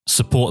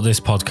Support this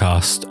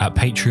podcast at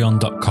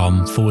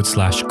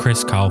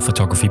patreon.com/Kris Karl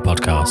Photography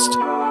Podcast.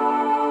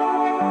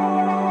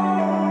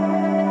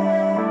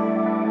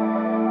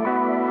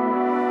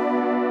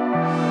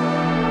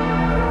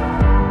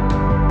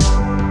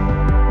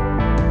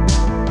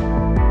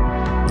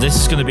 This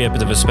is going to be a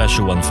bit of a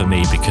special one for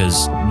me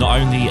because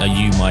not only are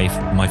you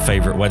my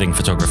favorite wedding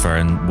photographer,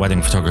 and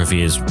wedding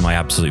photography is my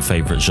absolute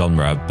favorite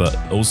genre, but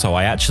also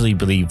I actually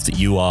believe that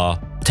you are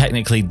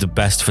technically the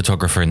best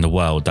photographer in the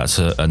world. That's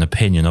an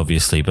opinion,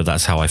 obviously, but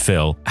that's how I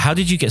feel. How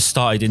did you get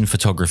started in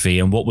photography,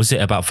 and what was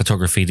it about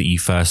photography that you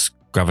first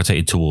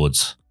gravitated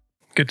towards?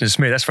 Goodness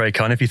me, that's very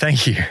kind of you.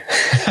 Thank you.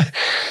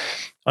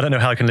 I don't know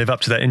how I can live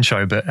up to that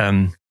intro, but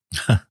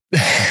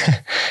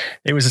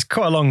it was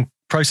quite a long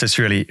process,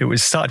 really. It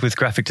was started with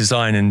graphic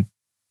design and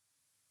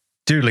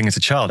doodling as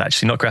a child,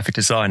 actually, not graphic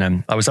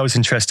design. I was always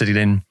interested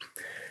in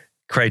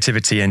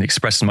creativity and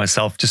expressing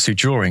myself just through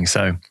drawing.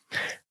 So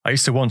I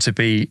used to want to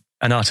be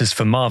an artist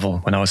for Marvel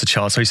when I was a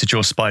child. So I used to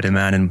draw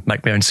Spider-Man and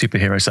make my own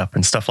superheroes up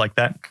and stuff like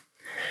that.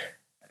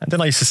 And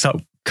then I used to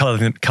start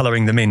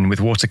coloring them in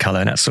with watercolor,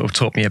 and that sort of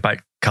taught me about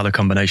color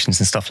combinations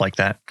and stuff like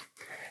that.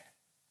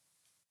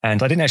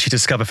 And I didn't actually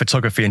discover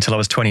photography until I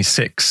was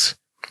 26,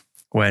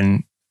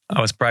 when I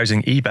was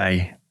browsing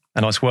eBay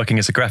and I was working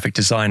as a graphic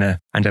designer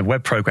and a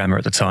web programmer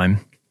at the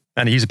time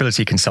and a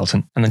usability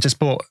consultant. And I just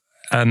bought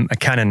a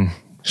Canon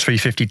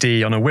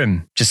 350D on a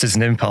whim, just as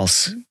an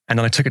impulse. And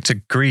then I took it to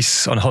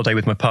Greece on holiday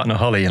with my partner,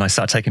 Holly, and I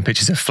started taking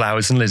pictures of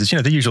flowers and lizards,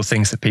 the usual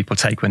things that people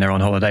take when they're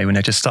on holiday, when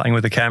they're just starting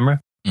with a camera.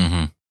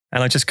 Mm-hmm.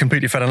 And I just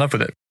completely fell in love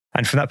with it.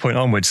 And from that point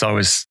onwards, I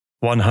was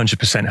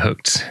 100%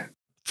 hooked.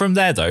 From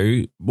there,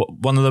 though,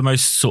 one of the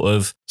most sort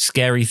of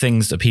scary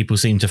things that people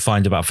seem to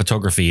find about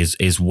photography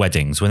is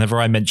weddings.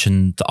 Whenever I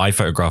mention that I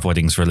photograph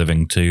weddings for a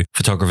living to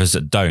photographers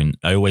that don't,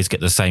 I always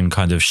get the same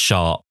kind of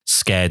sharp,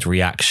 scared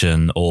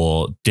reaction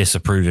or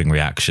disapproving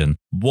reaction.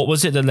 What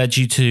was it that led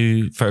you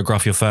to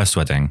photograph your first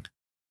wedding?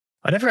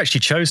 I never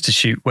actually chose to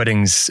shoot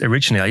weddings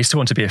originally. I used to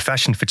want to be a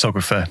fashion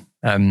photographer.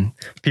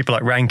 People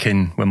like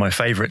Rankin were my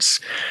favorites.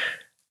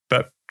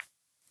 But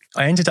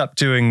I ended up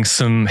doing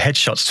some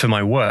headshots for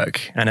my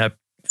work, and a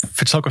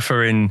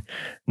photographer in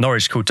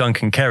Norwich called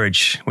Duncan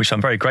Kerridge, which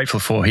I'm very grateful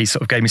for. He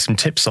sort of gave me some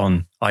tips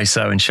on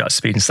ISO and shutter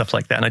speed and stuff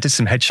like that. And I did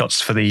some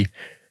headshots for the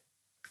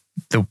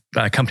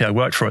company I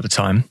worked for at the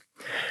time.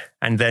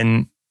 And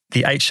then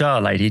the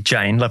HR lady,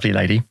 Jane, lovely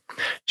lady,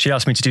 she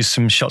asked me to do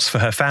some shots for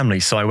her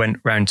family. So I went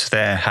round to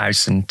their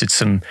house and did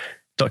some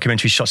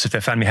documentary shots of their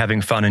family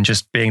having fun and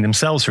just being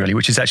themselves, really,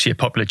 which is actually a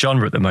popular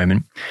genre at the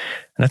moment.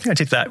 And I think I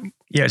did that,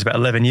 it was about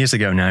 11 years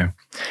ago now.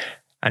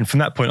 And from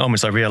that point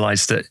onwards, I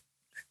realized that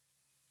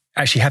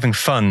actually having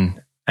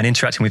fun and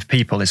interacting with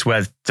people is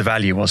where the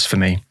value was for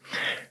me.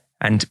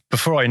 And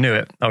before I knew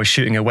it, I was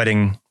shooting a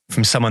wedding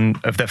from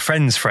someone of their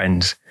friend's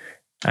friend.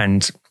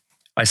 And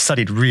I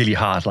studied really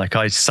hard. Like,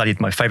 I studied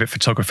my favorite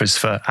photographers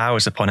for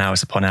hours upon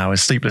hours upon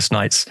hours, sleepless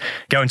nights,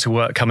 going to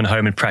work, coming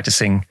home and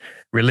practicing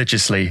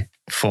religiously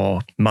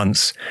for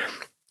months.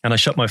 And I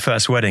shot my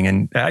first wedding,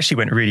 and it actually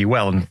went really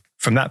well. And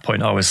from that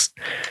point,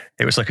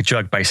 it was like a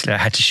drug, basically. I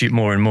had to shoot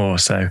more and more.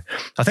 So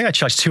I think I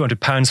charged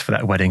 £200 for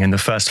that wedding in the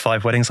first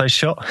 5 weddings I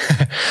shot.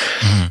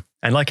 Mm-hmm.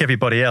 And like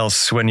everybody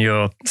else, when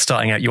you're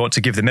starting out, you want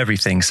to give them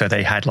everything. So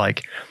they had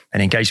like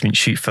an engagement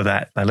shoot for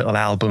that, a little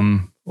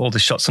album, all the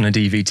shots on a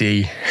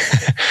DVD,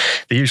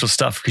 the usual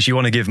stuff, because you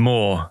want to give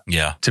more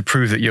to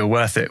prove that you're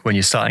worth it when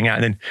you're starting out.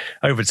 And then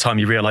over time,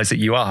 you realize that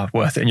you are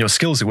worth it and your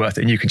skills are worth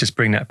it, and you can just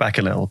bring that back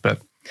a little.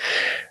 But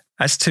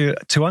as to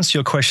answer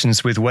your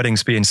questions with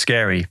weddings being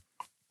scary,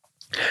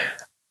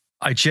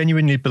 I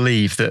genuinely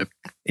believe that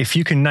if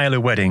you can nail a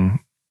wedding,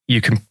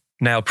 you can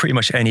nail pretty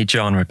much any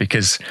genre,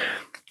 because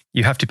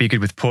you have to be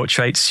good with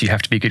portraits, you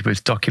have to be good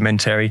with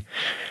documentary, you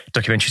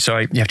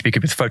have to be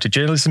good with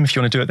photojournalism if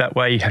you want to do it that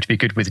way, you have to be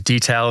good with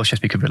details, you have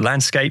to be good with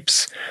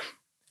landscapes,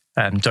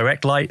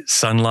 direct light,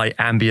 sunlight,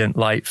 ambient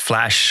light,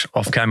 flash,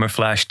 off-camera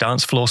flash,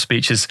 dance floor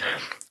speeches.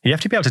 You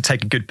have to be able to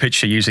take a good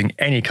picture using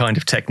any kind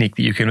of technique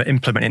that you can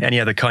implement in any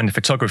other kind of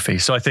photography.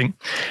 So I think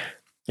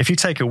if you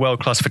take a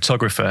world-class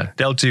photographer,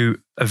 they'll do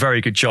a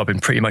very good job in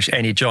pretty much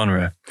any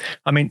genre.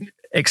 I mean,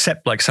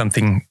 except like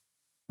something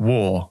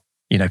war,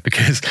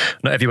 because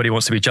not everybody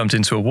wants to be jumped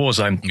into a war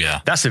zone. Yeah.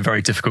 That's a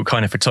very difficult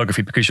kind of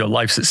photography because your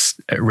life's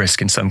at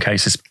risk in some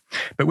cases.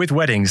 But with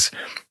weddings,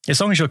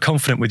 as long as you're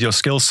confident with your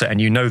skill set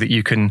and you know that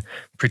you can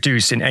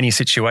produce in any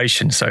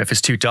situation. So if it's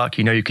too dark,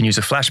 you can use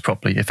a flash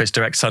properly. If it's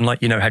direct sunlight,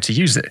 you know how to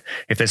use it.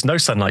 If there's no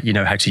sunlight, you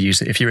know how to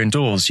use it. If you're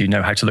indoors, you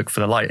know how to look for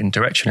the light and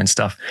direction and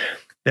stuff.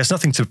 There's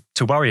nothing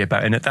to worry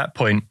about. And at that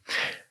point,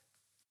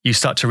 you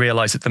start to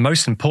realize that the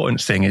most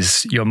important thing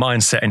is your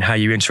mindset and how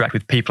you interact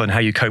with people and how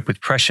you cope with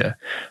pressure.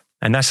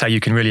 And that's how you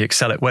can really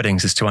excel at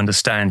weddings, is to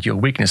understand your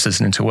weaknesses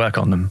and to work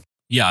on them.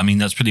 Yeah, I mean,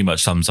 that's pretty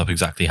much sums up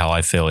exactly how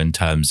I feel in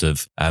terms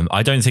of,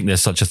 I don't think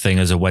there's such a thing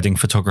as a wedding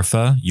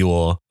photographer.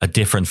 You're a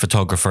different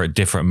photographer at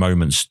different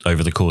moments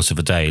over the course of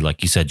a day.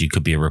 Like you said, you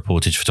could be a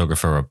reportage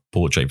photographer, a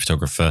portrait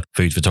photographer,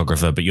 food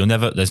photographer, but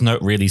there's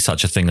not really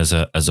such a thing as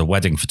a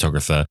wedding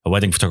photographer. A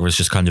wedding photographer is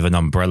just kind of an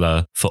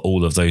umbrella for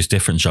all of those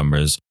different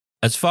genres.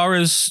 As far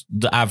as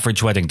the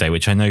average wedding day,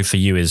 which I know for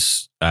you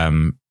is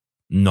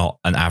not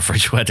an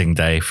average wedding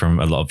day from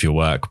a lot of your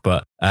work,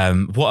 but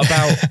what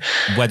about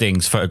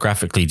weddings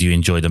photographically do you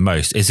enjoy the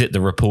most? Is it the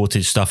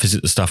reportage stuff? Is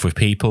it the stuff with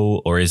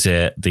people? Or is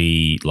it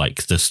the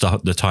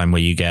time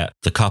where you get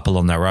the couple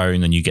on their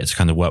own and you get to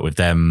kind of work with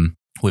them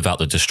without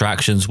the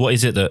distractions? What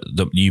is it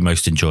that you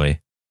most enjoy?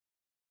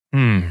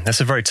 That's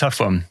a very tough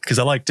one because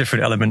I like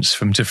different elements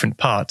from different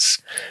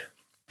parts.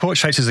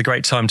 Portraits is a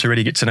great time to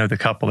really get to know the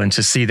couple and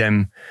to see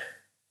them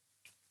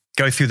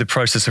go through the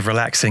process of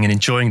relaxing and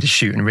enjoying the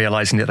shoot and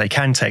realizing that they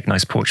can take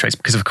nice portraits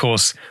because, of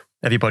course,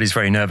 everybody's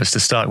very nervous to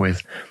start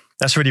with.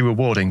 That's really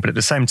rewarding. But at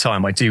the same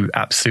time, I do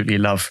absolutely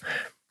love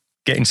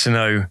getting to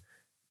know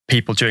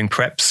people during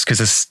preps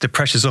because the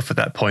pressure's off at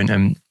that point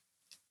and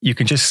you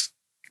can just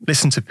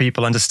listen to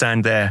people,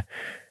 understand their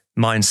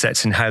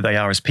mindsets and how they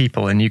are as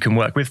people, and you can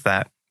work with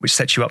that, which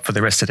sets you up for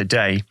the rest of the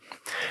day.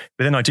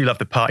 But then I do love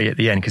the party at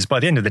the end because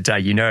by the end of the day,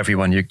 you know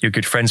everyone, you're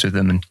good friends with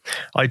them. And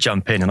I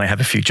jump in and I have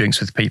a few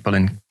drinks with people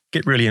and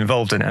get really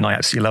involved in it. And I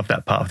absolutely love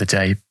that part of the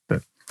day.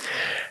 But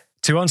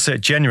to answer it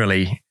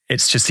generally,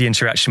 it's just the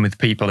interaction with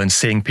people and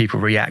seeing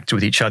people react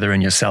with each other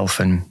and yourself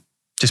and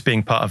just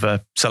being part of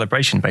a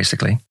celebration,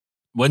 basically.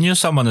 When you're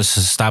someone as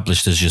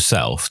established as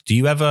yourself, do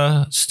you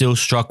ever still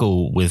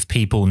struggle with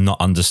people not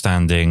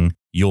understanding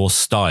your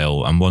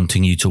style and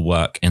wanting you to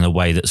work in a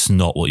way that's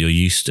not what you're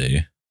used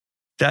to?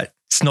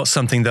 That's not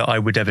something that I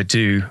would ever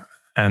do.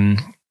 I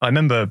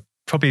remember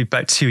probably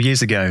about 2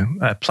 years ago,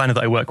 a planner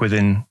that I work with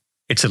in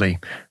Italy,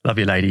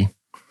 lovely lady,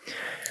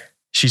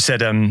 she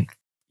said,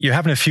 you're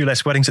having a few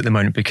less weddings at the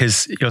moment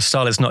because your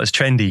style is not as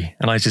trendy.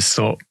 And I just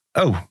thought,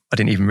 oh, I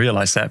didn't even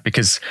realize that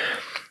because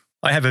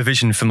I have a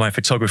vision for my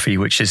photography,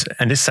 which is,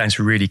 and this sounds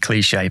really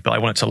cliche, but I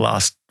want it to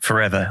last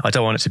forever. I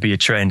don't want it to be a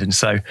trend. And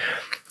so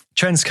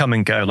trends come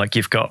and go. Like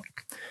you've got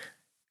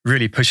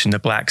really pushing the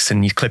blacks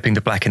and you're clipping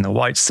the black in the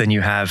whites. Then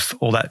you have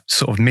all that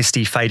sort of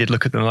misty faded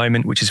look at the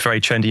moment, which is very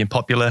trendy and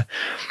popular,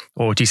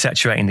 or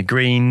desaturating the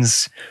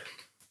greens.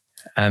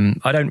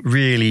 I don't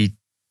really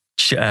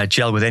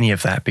gel with any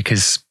of that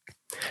because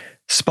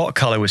spot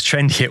color was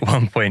trendy at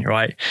one point,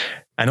 right?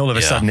 And all of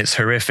a sudden it's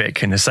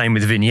horrific, and the same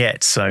with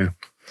vignettes. So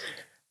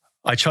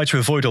I try to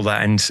avoid all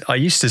that. And I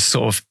used to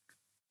sort of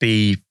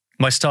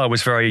my style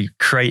was very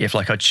creative.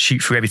 Like I'd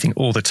shoot through everything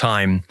all the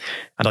time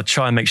and I'd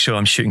try and make sure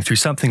I'm shooting through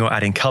something or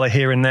adding color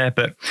here and there.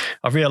 But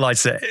I've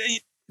realized that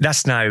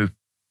that's now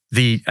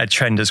a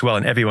trend as well,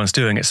 and everyone's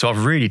doing it. So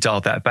I've really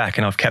dialed that back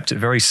and I've kept it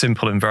very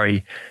simple and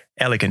very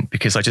elegant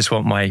because I just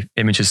want my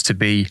images to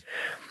be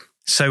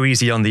so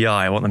easy on the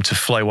eye. I want them to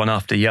flow one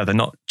after the other,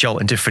 not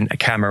jolt in different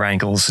camera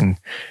angles and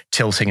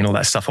tilting and all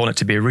that stuff. I want it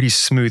to be a really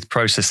smooth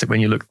process that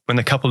when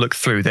the couple look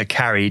through, they're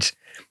carried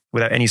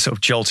without any sort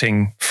of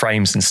jolting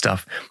frames and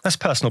stuff. That's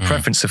personal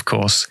preference, of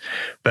course.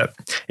 But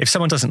if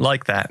someone doesn't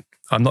like that,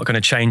 I'm not going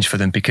to change for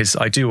them because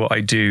I do what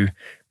I do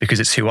because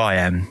it's who I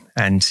am.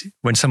 And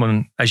when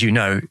someone, as you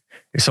know,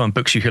 if someone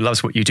books you who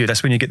loves what you do,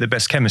 that's when you get the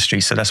best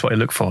chemistry. So that's what I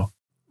look for.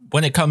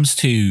 When it comes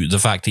to the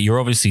fact that you're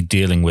obviously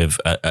dealing with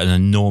an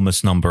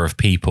enormous number of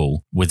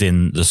people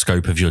within the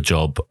scope of your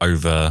job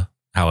over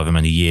however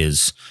many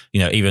years,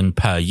 even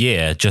per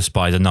year, just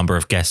by the number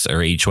of guests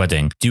at each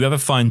wedding, do you ever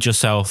find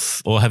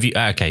yourself, or have you,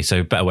 so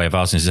a better way of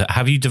asking is,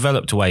 have you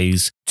developed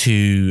ways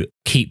to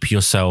keep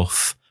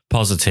yourself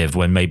positive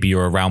when maybe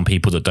you're around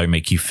people that don't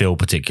make you feel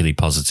particularly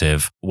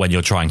positive when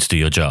you're trying to do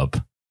your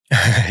job?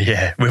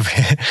 Yeah,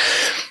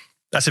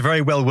 that's a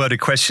very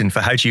well-worded question for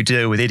how do you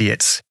deal with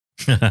idiots?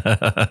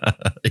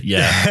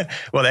 Yeah.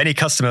 Well, any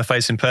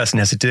customer-facing person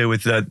has to deal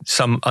with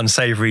some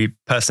unsavory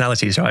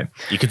personalities, right?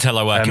 You can tell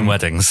I work in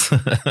weddings.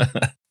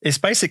 It's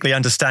basically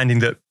understanding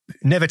that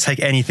never take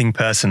anything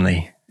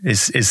personally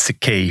is the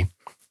key,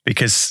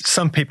 because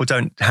some people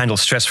don't handle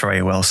stress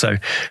very well. So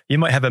you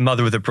might have a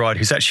mother with a bride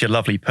who's actually a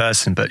lovely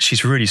person, but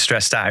she's really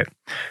stressed out.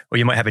 Or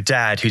you might have a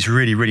dad who's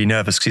really, really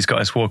nervous because he's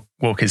got to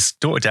walk his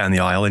daughter down the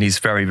aisle and he's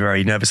very,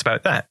 very nervous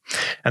about that.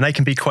 And they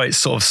can be quite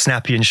sort of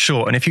snappy and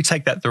short. And if you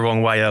take that the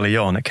wrong way early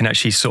on, it can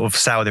actually sort of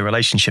sour the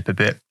relationship a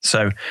bit.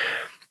 So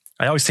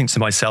I always think to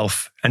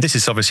myself, and this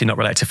is obviously not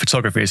related to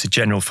photography, it's a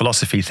general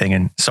philosophy thing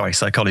and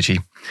psychology,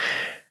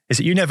 is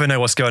that you never know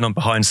what's going on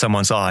behind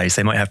someone's eyes.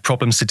 They might have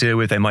problems to deal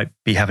with. They might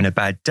be having a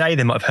bad day.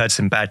 They might have heard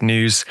some bad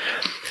news.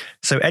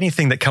 So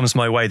anything that comes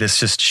my way that's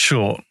just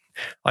short,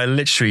 I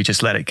literally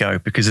just let it go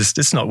because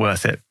it's not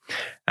worth it.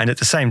 And at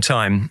the same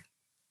time,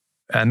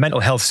 mental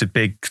health is a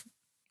big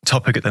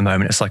topic at the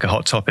moment. It's like a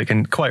hot topic,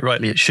 and quite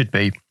rightly it should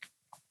be.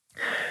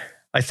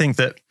 I think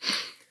that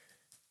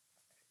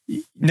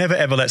never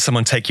ever let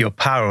someone take your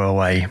power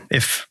away.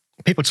 If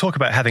people talk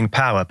about having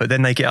power, but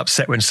then they get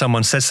upset when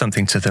someone says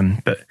something to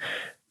them, but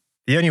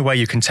the only way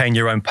you contain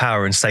your own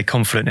power and stay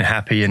confident and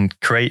happy and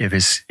creative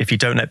is if you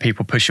don't let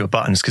people push your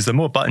buttons, because the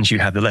more buttons you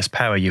have, the less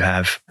power you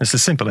have. It's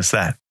as simple as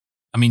that.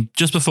 I mean,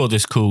 just before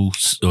this call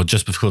or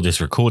just before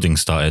this recording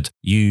started,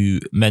 you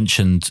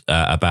mentioned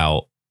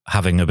about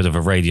having a bit of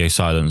a radio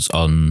silence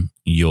on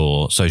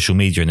your social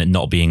media and it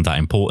not being that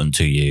important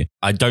to you.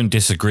 I don't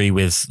disagree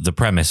with the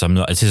premise.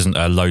 It isn't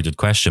a loaded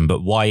question,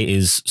 but why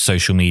is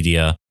social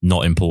media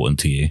not important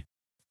to you?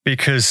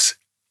 Because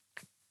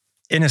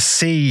in a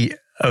sea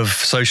of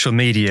social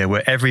media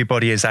where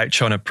everybody is out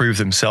trying to prove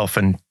themselves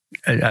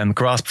and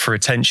grasp for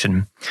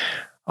attention,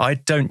 I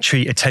don't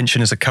treat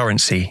attention as a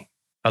currency.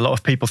 A lot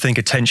of people think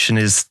attention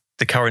is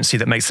the currency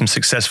that makes them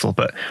successful,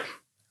 but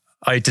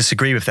I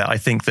disagree with that. I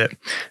think that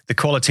the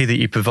quality that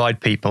you provide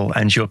people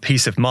and your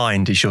peace of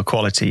mind is your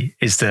quality,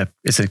 is the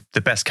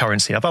best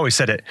currency. I've always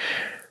said it.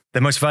 The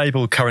most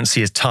valuable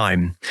currency is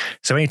time.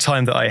 So any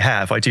time that I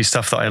have, I do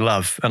stuff that I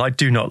love, and I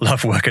do not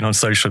love working on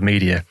social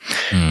media.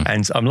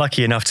 And I'm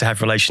lucky enough to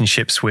have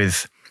relationships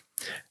with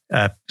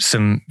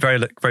some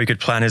very, very good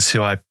planners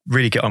who I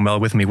really get on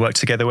well with and we work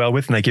together well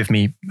with, and they give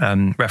me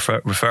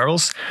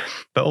referrals.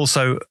 But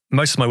also,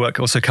 most of my work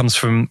also comes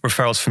from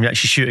referrals from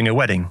actually shooting a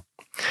wedding.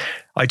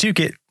 I do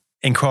get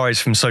inquiries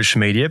from social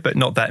media, but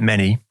not that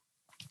many.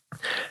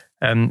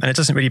 And it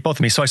doesn't really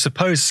bother me. So I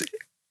suppose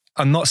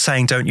I'm not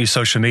saying don't use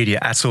social media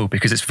at all,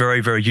 because it's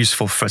very, very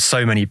useful for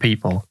so many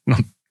people,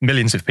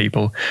 millions of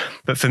people.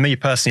 But for me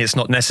personally, it's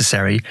not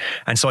necessary.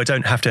 And so I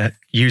don't have to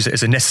use it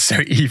as a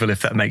necessary evil,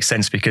 if that makes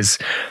sense, because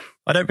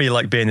I don't really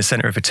like being the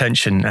center of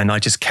attention, and I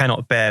just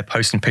cannot bear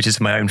posting pictures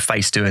of my own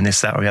face doing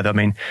this, that, or the other. I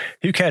mean,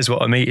 who cares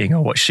what I'm eating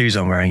or what shoes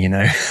I'm wearing, you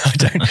know?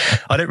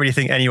 I don't really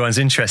think anyone's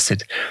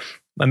interested.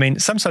 I mean,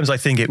 sometimes I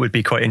think it would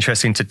be quite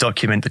interesting to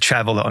document the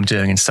travel that I'm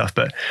doing and stuff,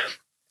 but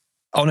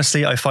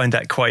honestly, I find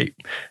that quite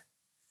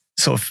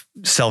sort of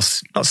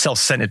not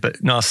self-centered,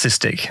 but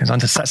narcissistic.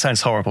 That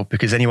sounds horrible,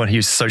 because anyone who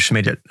uses social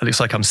media, it looks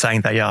like I'm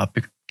saying they are.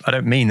 I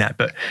don't mean that,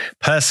 but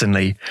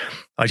personally,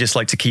 I just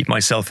like to keep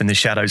myself in the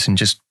shadows and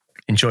just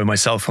enjoy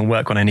myself and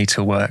work when I need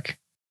to work.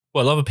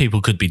 Well, other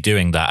people could be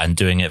doing that and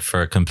doing it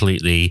for a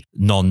completely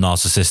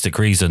non-narcissistic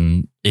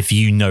reason. If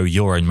you know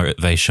your own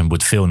motivation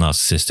would feel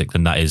narcissistic,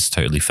 then that is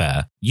totally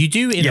fair. You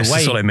do, in a way.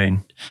 That's what I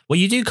mean. Well,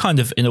 you do kind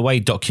of, in a way,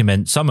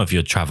 document some of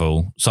your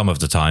travel some of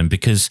the time,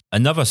 because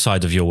another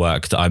side of your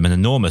work that I'm an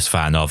enormous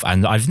fan of,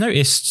 and I've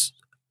noticed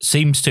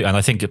seems to, and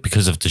I think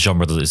because of the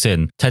genre that it's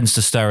in, tends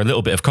to stir a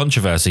little bit of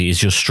controversy,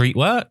 is your street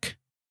work.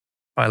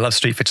 I love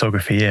street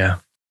photography, yeah.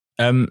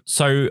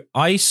 So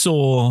I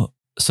saw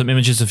some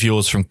images of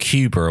yours from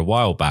Cuba a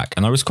while back,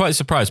 and I was quite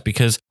surprised,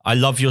 because I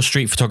love your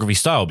street photography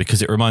style,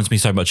 because it reminds me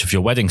so much of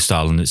your wedding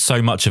style, and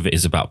so much of it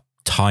is about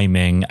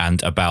timing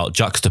and about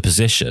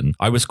juxtaposition.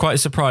 I was quite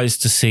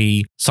surprised to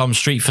see some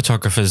street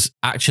photographers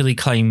actually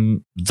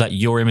claim that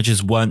your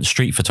images weren't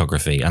street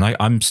photography, and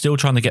I'm still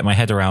trying to get my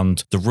head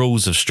around the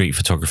rules of street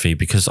photography,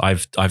 because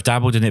I've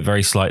dabbled in it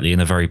very slightly in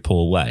a very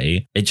poor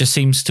way. It just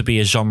seems to be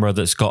a genre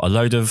that's got a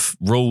load of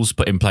rules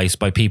put in place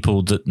by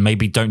people that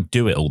maybe don't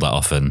do it all that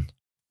often.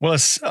 Well,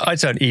 I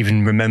don't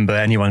even remember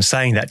anyone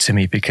saying that to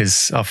me,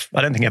 because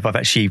I don't think I've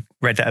actually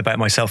read that about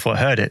myself or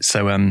heard it.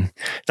 So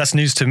that's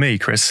news to me,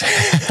 Kris.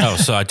 Oh,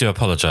 so I do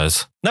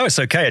apologize. No, it's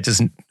okay. It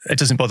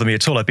doesn't bother me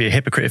at all. I'd be a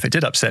hypocrite if it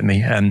did upset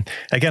me.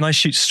 Again, I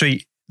shoot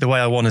street the way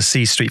I want to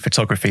see street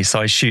photography.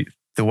 So I shoot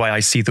the way I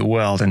see the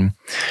world. And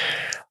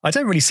I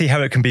don't really see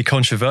how it can be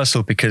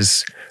controversial,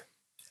 because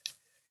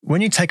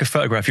when you take a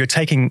photograph,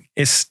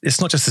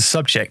 it's not just the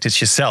subject,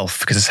 it's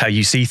yourself, because it's how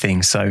you see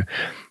things. So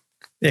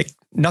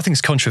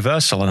nothing's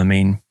controversial. And I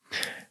mean,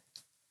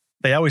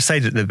 they always say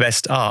that the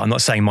best art, I'm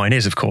not saying mine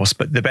is, of course,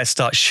 but the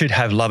best art should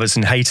have lovers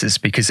and haters,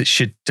 because it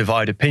should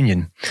divide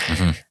opinion.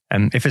 Mm-hmm.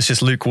 And if it's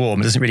just lukewarm,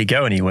 it doesn't really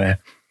go anywhere.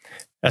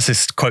 That's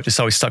this quote that's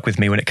always stuck with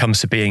me when it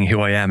comes to being who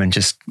I am and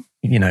just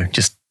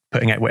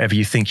putting out whatever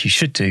you think you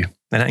should do.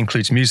 And that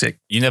includes music.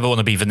 You never want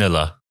to be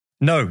vanilla.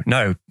 No.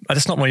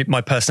 That's not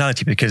my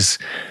personality, because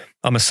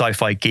I'm a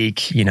sci-fi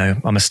geek,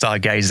 I'm a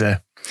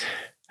stargazer.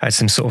 I had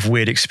some sort of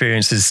weird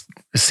experiences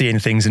seeing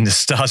things in the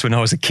stars when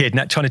I was a kid,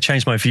 and trying to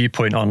change my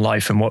viewpoint on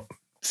life and what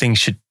things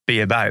should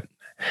be about.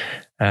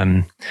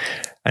 And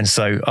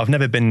so I've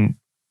never been,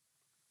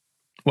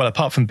 well,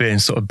 apart from being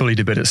sort of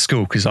bullied a bit at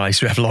school because I used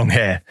to have long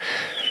hair,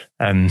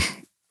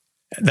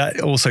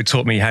 that also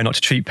taught me how not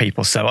to treat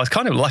people. So I was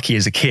kind of lucky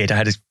as a kid. I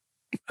had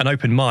an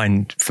open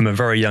mind from a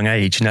very young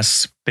age, and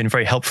that's been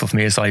very helpful for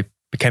me as I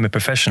became a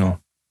professional.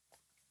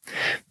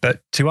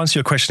 But to answer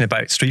your question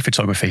about street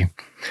photography,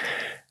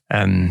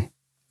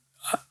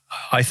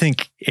 I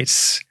think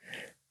it's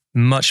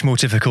much more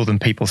difficult than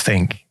people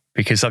think,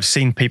 because I've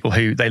seen people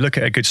who, they look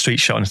at a good street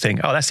shot and think,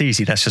 oh, that's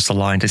easy. That's just a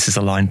line. This is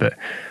a line. But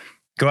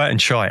go out and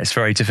try it. It's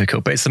very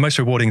difficult, but it's the most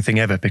rewarding thing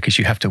ever, because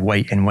you have to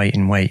wait and wait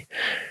and wait.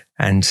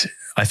 And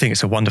I think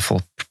it's a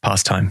wonderful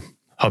pastime,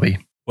 hobby.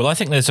 Well, I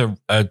think there's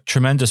a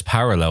tremendous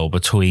parallel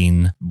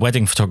between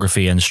wedding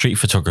photography and street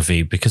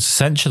photography, because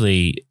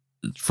essentially,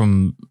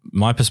 from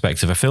my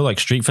perspective, I feel like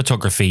street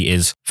photography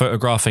is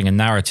photographing a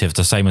narrative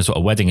the same as what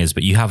a wedding is,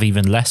 but you have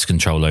even less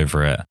control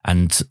over it.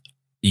 And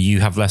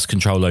you have less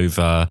control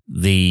over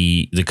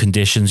the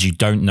conditions. You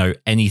don't know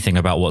anything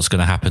about what's going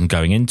to happen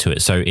going into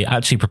it. So it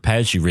actually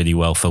prepares you really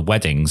well for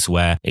weddings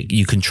where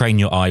you can train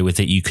your eye with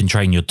it. You can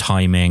train your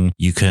timing.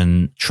 You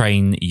can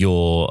train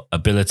your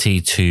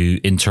ability to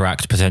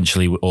interact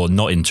potentially or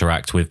not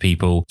interact with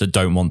people that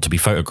don't want to be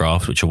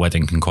photographed, which a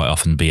wedding can quite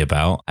often be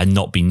about, and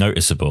not be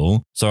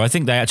noticeable. So I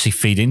think they actually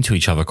feed into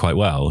each other quite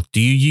well. Do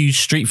you use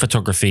street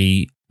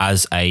photography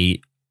as a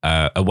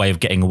way of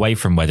getting away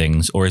from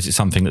weddings, or is it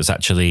something that's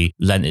actually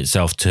lent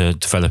itself to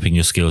developing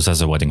your skills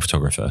as a wedding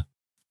photographer?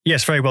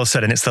 Yes, very well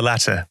said. And it's the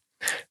latter.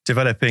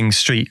 Developing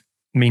street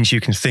means you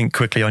can think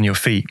quickly on your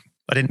feet.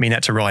 I didn't mean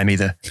that to rhyme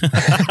either.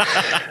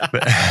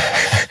 But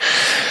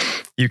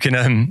you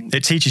can,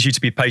 it teaches you to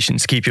be patient,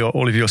 to keep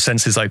all of your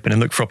senses open and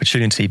look for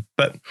opportunity.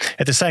 But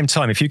at the same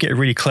time, if you get a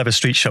really clever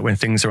street shot when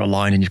things are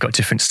aligned and you've got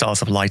different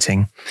styles of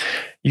lighting,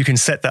 you can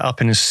set that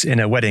up in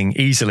a wedding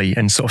easily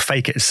and sort of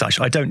fake it as such.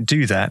 I don't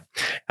do that.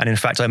 And in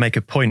fact, I make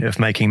a point of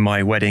making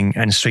my wedding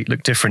and street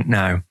look different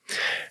now.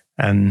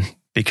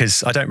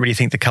 Because I don't really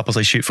think the couples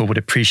I shoot for would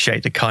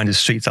appreciate the kind of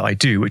street that I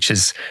do, which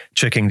is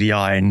tricking the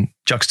eye and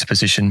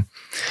juxtaposition.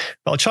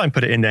 But I'll try and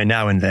put it in there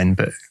now and then.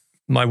 But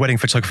my wedding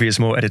photography is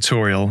more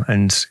editorial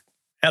and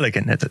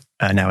elegant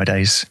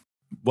nowadays.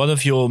 One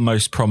of your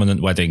most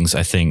prominent weddings,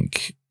 I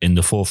think, in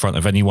the forefront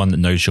of anyone that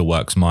knows your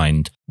work's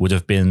mind, would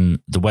have been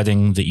the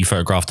wedding that you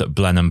photographed at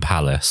Blenheim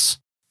Palace.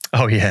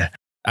 Oh, yeah.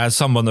 As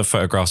someone that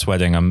photographs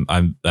weddings,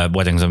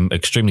 I'm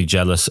extremely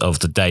jealous of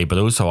the day, but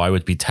also I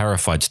would be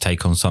terrified to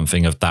take on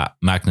something of that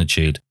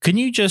magnitude. Can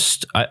you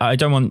just, I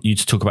don't want you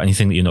to talk about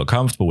anything that you're not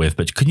comfortable with,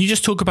 but can you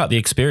just talk about the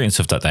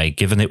experience of that day,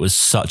 given it was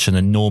such an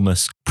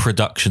enormous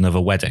production of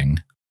a wedding?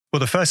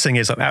 Well, the first thing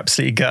is I'm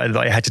absolutely gutted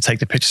that I had to take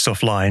the pictures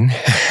offline.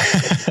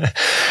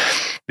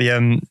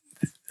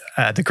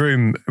 The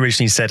groom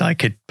originally said I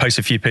could post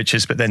a few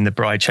pictures, but then the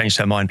bride changed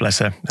her mind, bless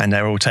her, and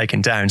they're all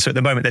taken down. So at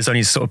the moment, there's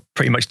only sort of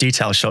pretty much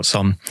detail shots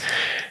on,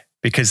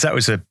 because that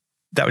was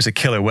a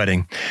killer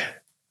wedding.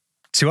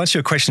 To answer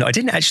your question, I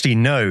didn't actually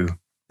know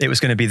it was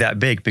going to be that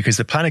big, because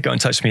the planner got in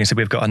touch with me and said,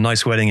 we've got a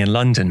nice wedding in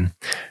London,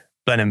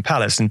 Blenheim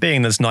Palace. And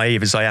being as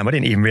naive as I am, I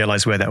didn't even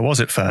realize where that was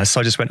at first.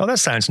 So I just went, oh, that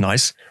sounds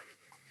nice.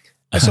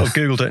 I sort of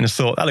Googled it and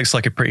thought, that looks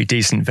like a pretty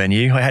decent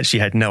venue. I actually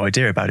had no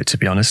idea about it, to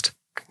be honest.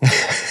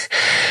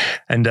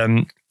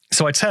 And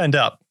so I turned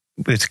up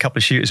with a couple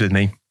of shooters with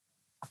me,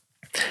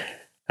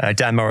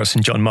 Dan Morris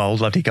and John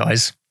Mould, lovely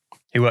guys,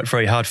 who worked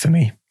very hard for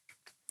me.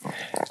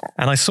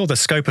 And I saw the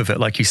scope of it,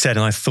 like you said,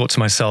 and I thought to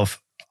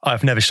myself,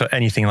 I've never shot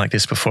anything like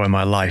this before in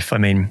my life. I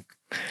mean,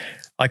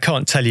 I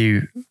can't tell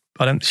you,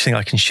 I don't think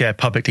I can share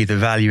publicly the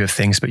value of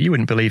things, but you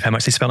wouldn't believe how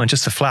much they spent on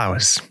just the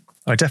flowers.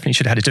 I definitely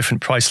should have had a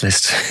different price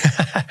list.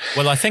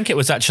 Well, I think it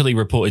was actually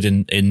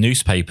reported in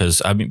newspapers.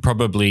 I mean,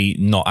 probably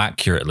not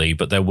accurately,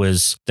 but there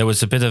was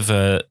a bit of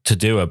a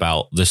to-do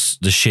about the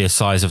sheer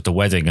size of the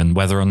wedding and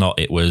whether or not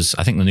it was,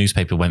 I think the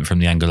newspaper went from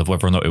the angle of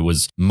whether or not it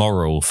was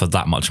moral for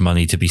that much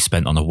money to be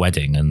spent on a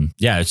wedding. And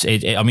yeah,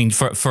 I mean,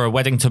 for a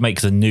wedding to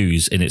make the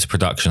news in its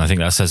production, I think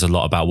that says a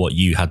lot about what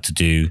you had to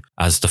do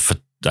as the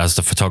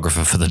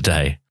photographer for the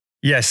day.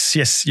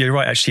 Yes, you're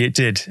right. Actually, it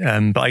did.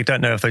 But I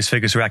don't know if those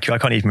figures were accurate.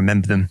 I can't even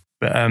remember them.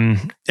 But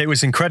it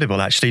was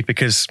incredible, actually,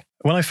 because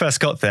when I first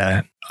got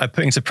there, I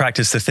put into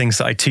practice the things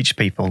that I teach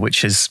people,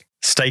 which is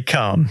stay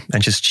calm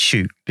and just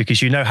shoot,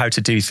 because you know how to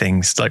do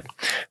things. Like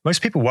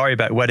most people worry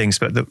about weddings,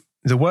 but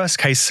the worst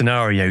case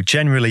scenario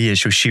generally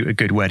is you'll shoot a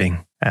good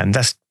wedding. And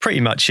that's pretty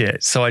much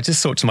it. So I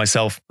just thought to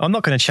myself, I'm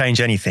not going to change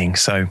anything.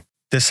 So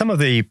there's some of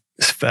the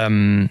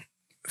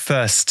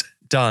first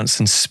dance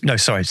and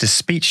the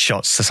speech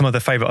shots. So some of the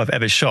favorite I've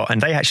ever shot,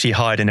 and they actually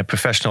hired in a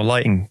professional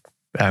lighting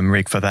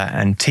rig for that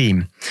and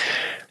team.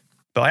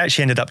 But I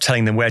actually ended up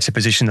telling them where to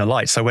position the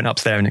lights. So I went up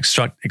there and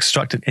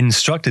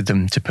instructed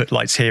them to put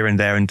lights here and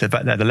there and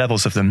the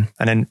levels of them,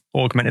 and then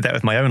augmented that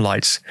with my own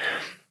lights,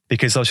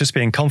 because I was just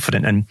being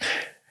confident. And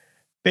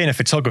being a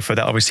photographer,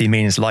 that obviously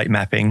means light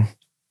mapping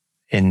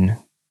in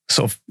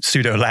sort of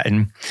pseudo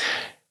Latin.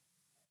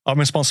 I'm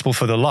responsible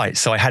for the light,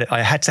 so I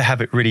had to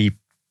have it really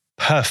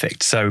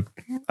perfect. So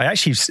I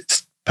actually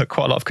put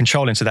quite a lot of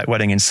control into that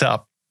wedding and set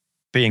up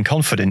being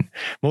confident,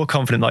 more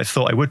confident than I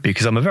thought I would be,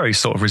 because I'm a very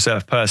sort of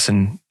reserved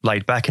person,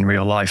 laid back in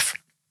real life.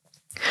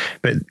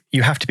 But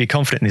you have to be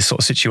confident in this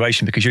sort of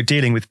situation, because you're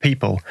dealing with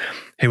people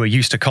who are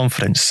used to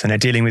confidence, and they're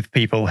dealing with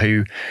people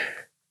who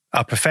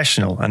are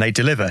professional and they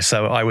deliver.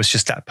 So I was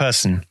just that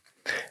person.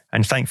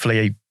 And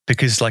thankfully,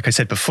 because like I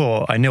said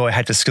before, I knew I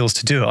had the skills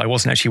to do it. I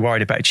wasn't actually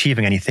worried about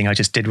achieving anything. I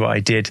just did what I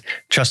did,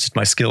 trusted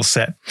my skill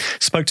set,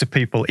 spoke to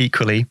people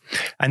equally.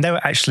 And they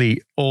were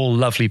actually all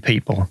lovely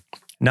people.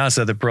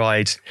 Naza, the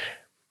bride,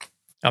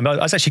 I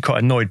was actually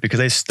quite annoyed, because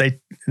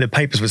the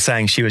papers were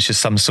saying she was just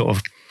some sort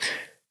of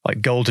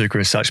like gold digger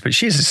as such, but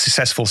she's a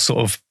successful sort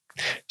of,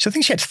 so I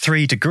think she had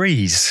 3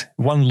 degrees,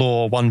 1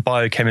 law, 1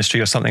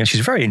 biochemistry or something. And she's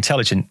very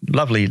intelligent,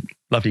 lovely,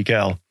 lovely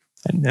girl.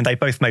 And they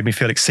both made me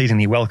feel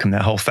exceedingly welcome,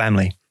 their whole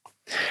family.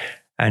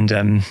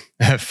 And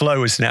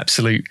Flo was an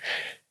absolute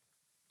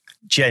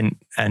gent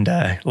and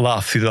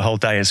laughed through the whole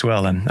day as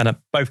well. And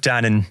both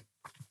Dan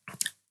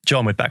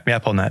John would back me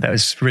up on that. That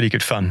was really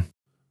good fun.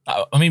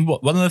 I mean,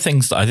 one of the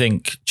things that I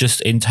think,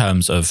 just in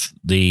terms of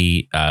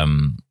the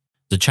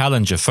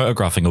challenge of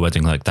photographing a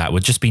wedding like that,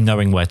 would just be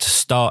knowing where to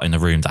start in a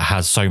room that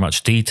has so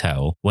much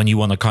detail when you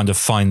want to kind of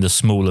find the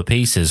smaller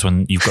pieces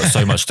when you've got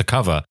so much to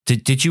cover.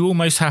 Did you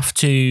almost have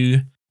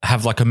to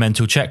have like a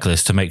mental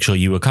checklist to make sure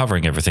you were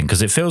covering everything?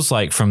 Because it feels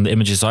like from the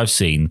images I've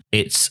seen,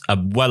 it's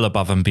well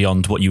above and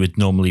beyond what you would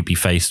normally be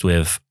faced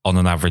with on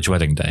an average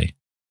wedding day,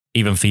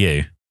 even for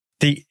you.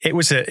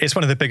 It's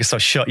one of the biggest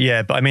I've shot,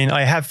 yeah. But I mean,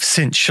 I have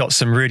since shot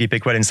some really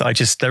big weddings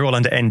that they're all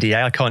under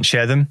NDA. I can't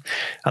share them.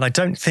 And I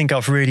don't think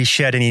I've really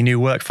shared any new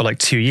work for like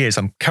 2 years.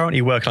 I'm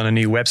currently working on a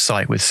new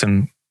website with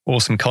some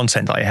awesome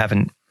content that I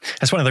haven't.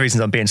 That's one of the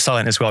reasons I'm being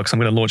silent as well, because I'm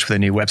going to launch with a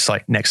new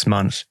website next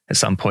month at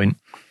some point.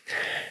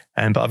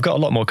 But I've got a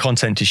lot more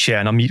content to share,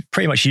 and I'm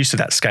pretty much used to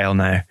that scale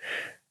now.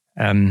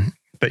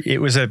 But it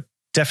was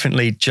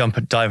definitely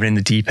diving in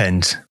the deep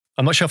end.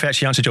 I'm not sure if I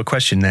actually answered your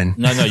question then.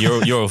 No,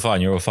 you're all fine.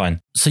 You're all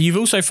fine. So you've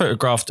also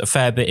photographed a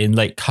fair bit in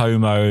Lake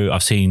Como.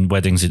 I've seen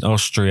weddings in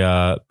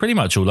Austria, pretty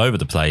much all over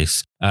the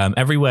place.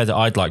 Everywhere that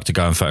I'd like to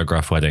go and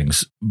photograph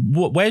weddings.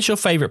 Where's your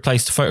favorite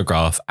place to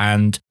photograph?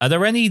 And are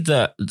there any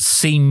that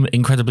seem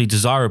incredibly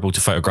desirable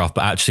to photograph,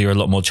 but actually are a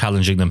lot more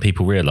challenging than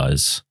people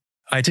realize?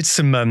 I did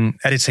some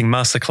editing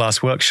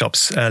masterclass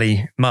workshops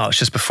early March,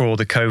 just before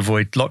the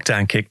COVID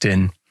lockdown kicked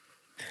in.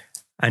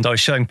 And I was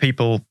showing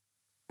people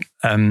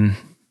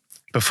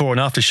before and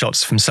after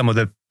shots from some of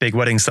the big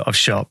weddings that I've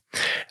shot.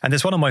 And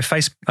there's one on my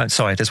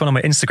there's one on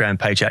my Instagram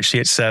page,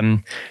 actually. It's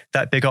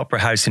that big opera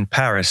house in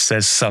Paris.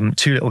 There's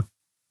two little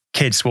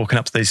kids walking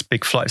up to this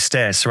big flight of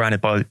stairs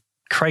surrounded by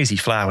crazy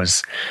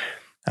flowers.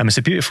 It's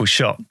a beautiful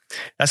shot.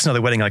 That's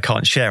another wedding I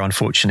can't share,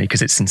 unfortunately,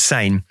 because it's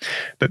insane.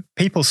 But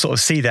people sort of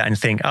see that and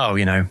think, oh,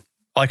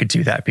 I could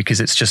do that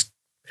because it's just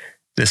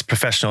this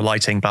professional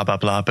lighting, blah, blah,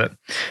 blah. But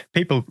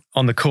people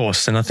on the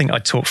course, and I think I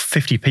taught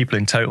 50 people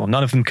in total,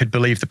 none of them could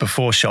believe the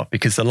before shot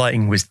because the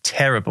lighting was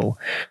terrible.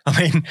 I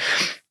mean,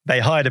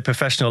 they hired a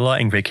professional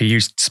lighting rig who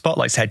used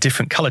spotlights that had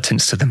different color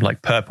tints to them,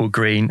 like purple,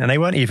 green, and they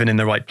weren't even in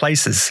the right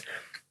places.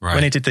 Right.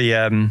 When they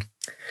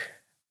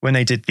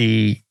did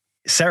the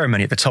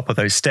ceremony at the top of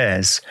those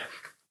stairs,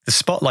 the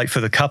spotlight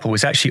for the couple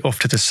was actually off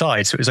to the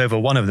side, so it was over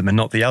one of them and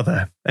not the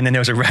other. And then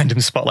there was a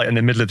random spotlight in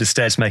the middle of the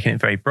stairs, making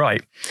it very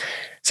bright.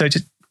 So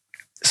just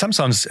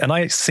sometimes, and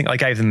I think I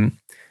gave them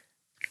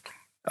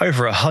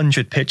over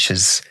 100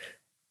 pictures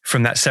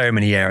from that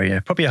ceremony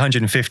area, probably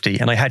 150,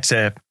 and I had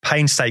to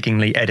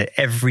painstakingly edit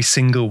every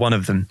single one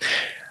of them.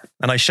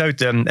 And I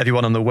showed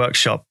everyone on the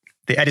workshop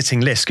the editing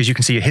list, because you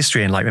can see your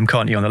history in Lightroom,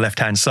 can't you, on the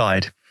left-hand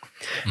side.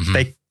 Mm-hmm.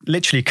 They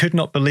literally could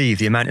not believe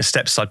the amount of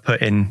steps I'd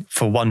put in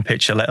for one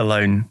picture, let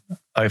alone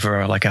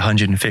over like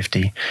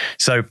 150.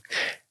 So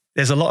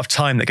there's a lot of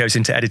time that goes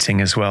into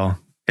editing as well.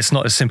 It's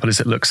not as simple as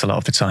it looks a lot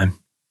of the time.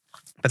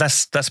 But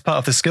that's part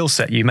of the skill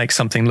set. You make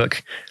something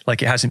look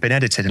like it hasn't been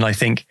edited. And I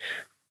think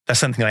that's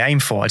something I aim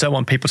for. I don't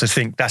want people to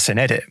think that's an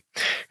edit.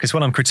 Because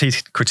when I'm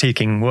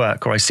critiquing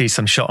work, or I see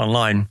some shot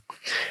online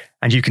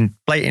and you can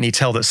blatantly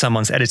tell that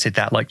someone's edited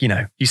that, like,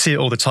 you see it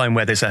all the time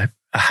where there's a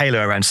halo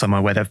around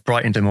someone where they've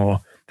brightened them or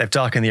they've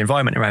darkened the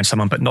environment around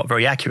someone, but not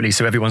very accurately.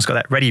 So everyone's got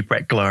that ready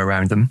Brett glow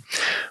around them.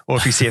 Or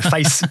if you see a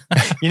face,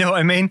 you know what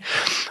I mean?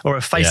 Or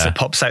a face that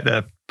pops out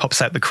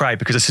the crowd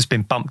because it's just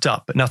been bumped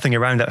up, but nothing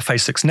around that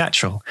face looks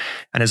natural.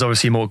 And there's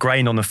obviously more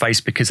grain on the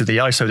face because of the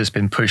ISO that's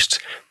been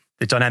pushed.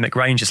 The dynamic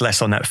range is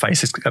less on that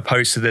face as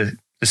opposed to the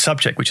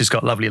subject, which has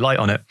got lovely light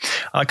on it.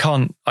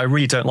 I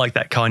really don't like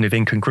that kind of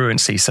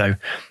incongruency. So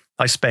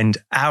I spend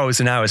hours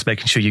and hours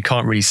making sure you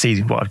can't really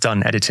see what I've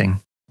done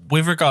editing.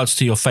 With regards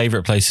to your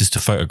favorite places to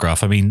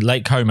photograph, I mean,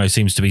 Lake Como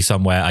seems to be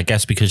somewhere, I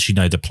guess, because you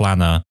know the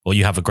planner, or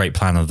you have a great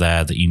planner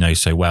there that you know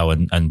so well,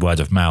 and word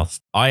of mouth.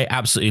 I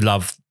absolutely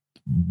love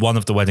one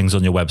of the weddings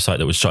on your website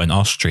that was shot in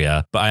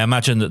Austria, but I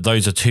imagine that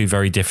those are two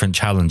very different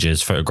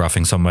challenges,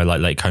 photographing somewhere like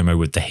Lake Como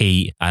with the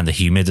heat and the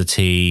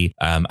humidity.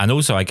 And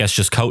also, I guess,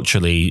 just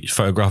culturally,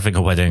 photographing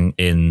a wedding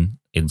in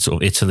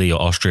sort of Italy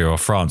or Austria or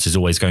France is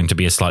always going to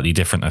be a slightly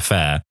different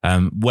affair.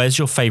 Where's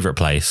your favorite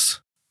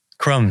place?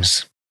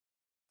 Crumbs.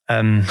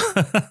 I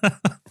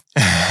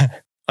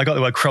got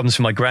the word crumbs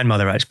from my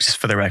grandmother, actually, just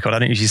for the record. I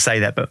don't usually say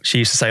that, but she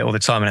used to say it all the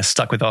time, and it's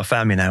stuck with our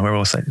family now. We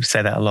also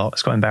say that a lot.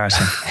 It's quite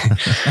embarrassing.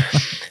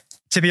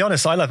 To be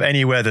honest, I love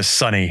anywhere that's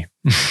sunny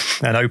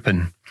and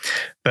open,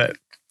 but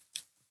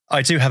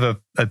I do have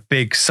a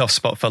big soft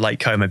spot for Lake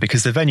Como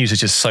because the venues are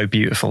just so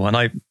beautiful, and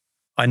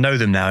I know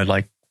them now.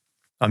 Like,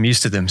 I'm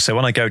used to them. So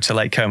when I go to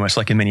Lake Como, it's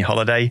like a mini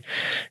holiday.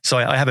 So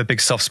I have a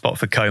big soft spot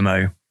for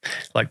Como,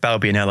 like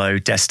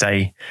Balbianello,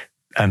 D'Este,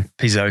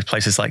 Pizzo,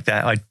 places like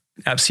that. I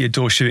absolutely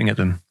adore shooting at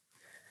them.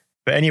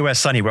 But anywhere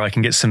sunny where I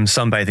can get some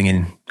sunbathing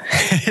in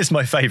is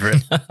my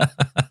favorite.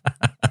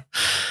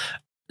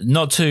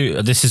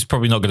 This is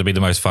probably not going to be the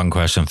most fun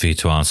question for you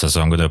to answer,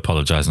 so I'm going to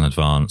apologize in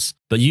advance.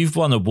 But you've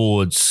won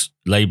awards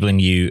labeling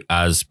you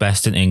as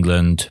best in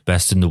England,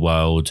 best in the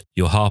world.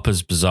 Your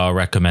Harper's Bazaar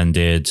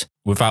recommended,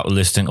 without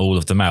listing all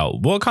of them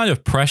out. What kind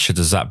of pressure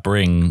does that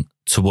bring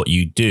to what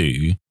you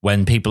do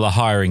when people are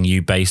hiring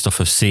you based off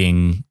of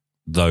seeing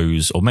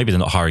those, or maybe they're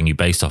not hiring you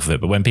based off of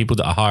it, but when people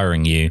that are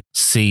hiring you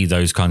see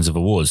those kinds of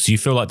awards, do you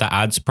feel like that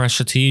adds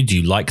pressure to you? Do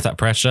you like that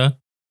pressure?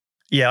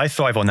 Yeah, I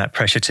thrive on that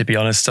pressure, to be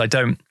honest. I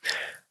don't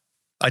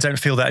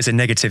feel that as a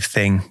negative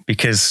thing,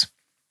 because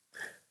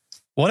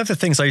one of the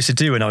things I used to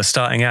do when I was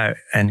starting out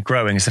and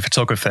growing as a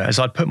photographer is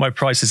I'd put my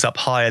prices up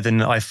higher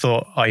than I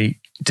thought I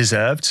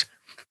deserved,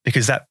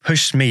 because that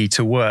pushed me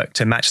to work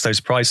to match those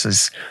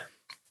prices.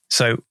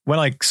 So when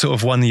I sort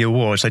of won the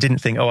awards, I didn't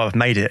think, oh, I've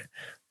made it.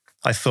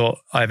 I thought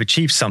I've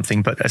achieved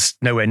something, but that's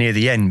nowhere near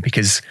the end,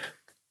 because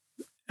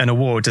an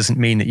award doesn't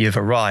mean that you've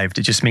arrived.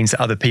 It just means that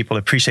other people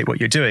appreciate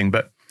what you're doing.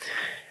 But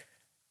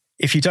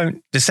if you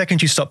don't, the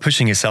second you stop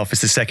pushing yourself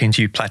is the second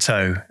you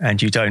plateau and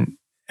you don't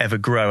ever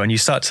grow and you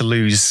start to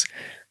lose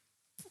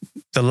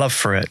the love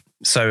for it.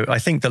 So I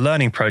think the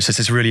learning process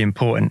is really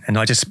important, and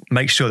I just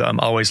make sure that I'm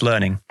always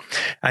learning.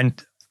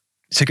 And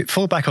to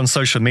fall back on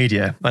social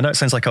media, I know it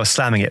sounds like I was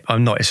slamming it.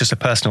 I'm not. It's just a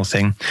personal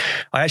thing.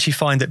 I actually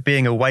find that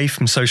being away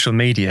from social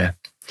media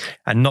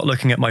and not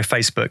looking at my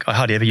Facebook, I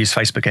hardly ever use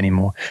Facebook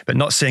anymore, but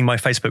not seeing my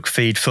Facebook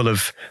feed full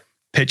of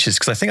pictures,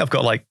 because I think I've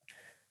got like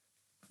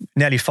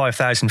nearly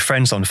 5,000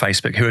 friends on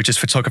Facebook who are just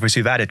photographers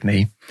who've added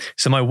me.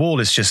 So my wall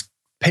is just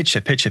picture.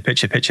 And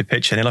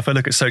then if I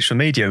look at social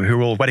media, who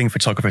are all wedding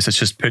photographers, it's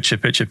just picture.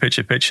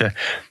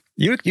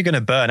 You're going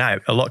to burn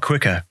out a lot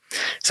quicker.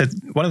 So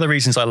one of the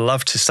reasons I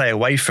love to stay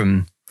away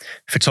from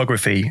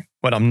photography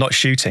when I'm not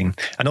shooting,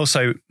 and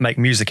also make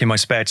music in my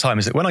spare time,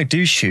 is that when I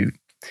do shoot,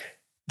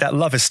 that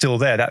love is still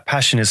there. That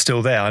passion is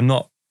still there. I'm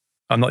not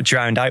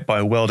drowned out by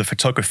a world of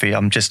photography.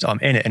 I'm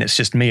in it, and it's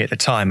just me at the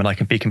time, and I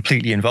can be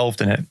completely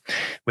involved in it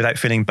without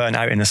feeling burnt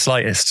out in the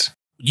slightest.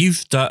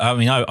 You've done, I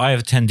mean, I have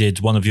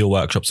attended one of your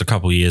workshops a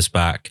couple of years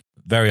back.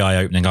 Very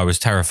eye-opening. I was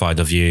terrified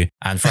of you,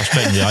 and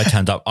frustratingly,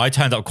 I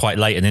turned up quite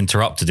late and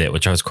interrupted it,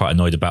 which I was quite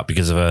annoyed about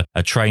because of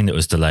a train that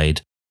was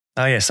delayed.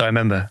 Oh yes, I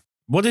remember.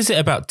 What is it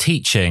about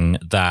teaching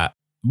that?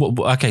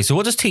 Okay, so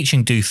what does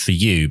teaching do for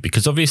you?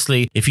 Because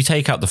obviously, if you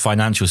take out the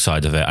financial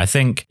side of it, I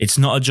think it's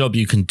not a job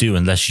you can do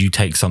unless you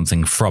take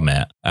something from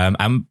it.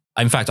 And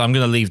in fact, I'm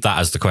going to leave that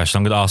as the question.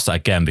 I'm going to ask that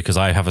again because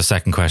I have a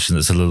second question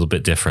that's a little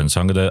bit different. So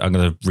I'm going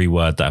to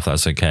reword that if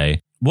that's okay.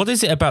 What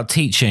is it about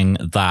teaching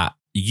that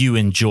you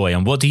enjoy,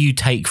 and what do you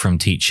take from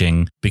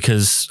teaching?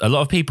 Because a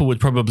lot of people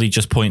would probably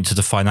just point to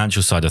the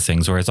financial side of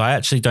things, whereas I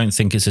actually don't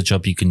think it's a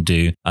job you can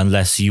do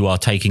unless you are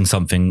taking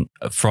something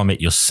from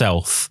it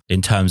yourself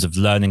in terms of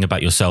learning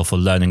about yourself or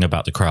learning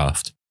about the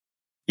craft.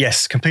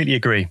 Yes, completely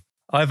agree.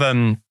 I've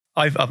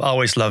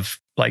always loved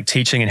like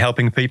teaching and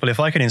helping people. If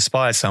I can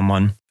inspire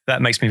someone,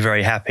 that makes me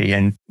very happy.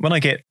 And when I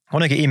get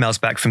emails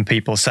back from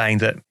people saying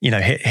that, you know,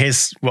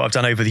 here's what I've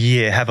done over the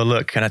year, have a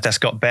look, and that's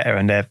got better,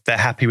 and they're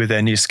happy with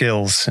their new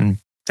skills, and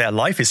their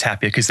life is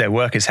happier because their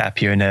work is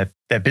happier, and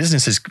their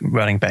business is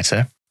running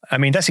better. I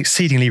mean, that's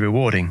exceedingly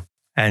rewarding.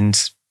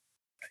 And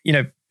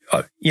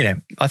I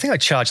think I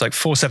charge like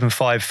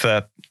 $475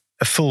 for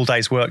a full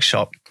day's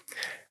workshop,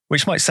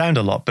 which might sound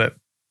a lot, but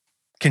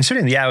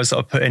considering the hours that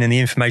I put in and the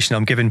information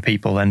I'm giving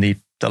people and the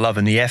love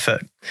and the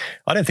effort,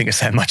 I don't think it's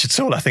that much at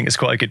all. I think it's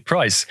quite a good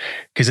price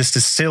because it's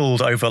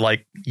distilled over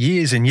like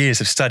years and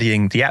years of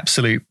studying the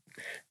absolute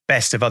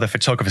best of other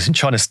photographers and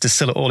trying to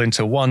distill it all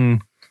into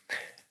one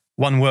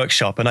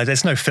workshop. And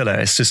there's no filler.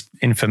 It's just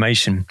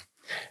information.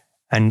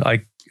 And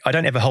I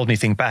don't ever hold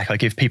anything back. I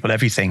give people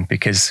everything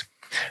because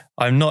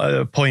I'm not at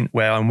a point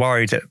where I'm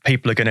worried that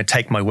people are going to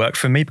take my work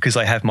from me because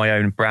I have my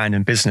own brand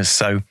and business.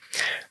 So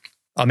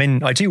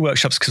I do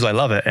workshops because I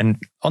love it. And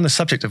on the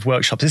subject of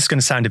workshops, this is going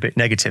to sound a bit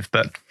negative,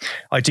 but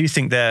I do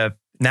think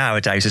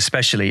nowadays,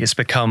 especially, it's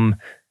become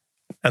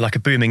like a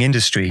booming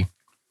industry,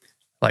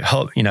 like,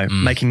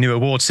 making new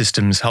award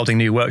systems, holding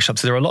new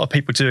workshops. There are a lot of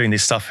people doing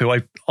this stuff who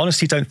I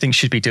honestly don't think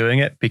should be doing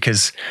it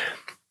because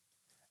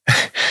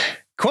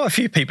quite a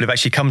few people have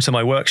actually come to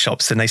my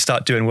workshops and they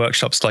start doing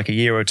workshops like a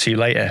year or two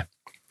later.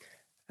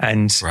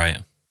 And right.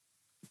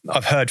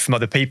 I've heard from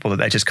other people that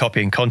they're just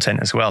copying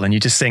content as well. And you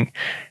just think,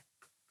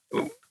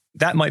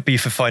 that might be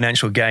for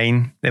financial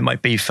gain. It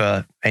might be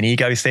for an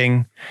ego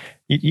thing.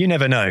 You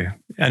never know.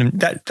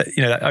 And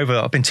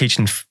I've been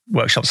teaching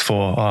workshops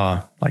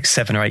for like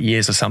 7 or 8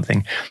 years or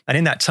something. And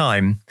in that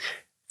time,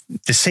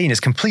 the scene has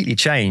completely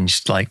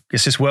changed. Like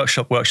it's just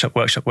workshop.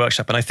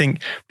 And I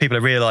think people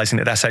are realizing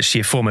that that's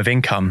actually a form of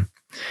income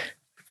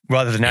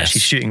rather than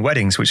actually shooting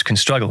weddings, which can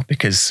struggle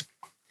because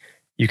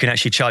you can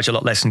actually charge a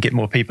lot less and get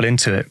more people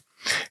into it.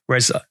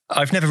 Whereas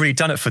I've never really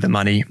done it for the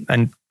money.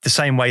 And the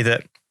same way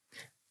that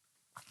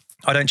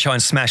I don't try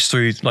and smash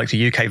through like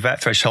the UK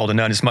VAT threshold and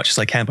earn as much as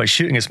I can by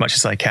shooting as much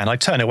as I can. I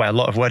turn away a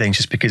lot of weddings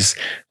just because,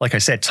 like I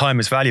said, time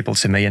is valuable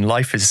to me and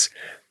life is,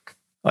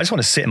 I just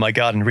want to sit in my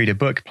garden, read a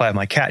book, play with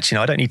my cats.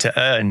 I don't need to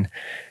earn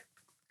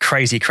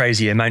crazy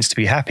amounts to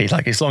be happy.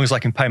 Like as long as I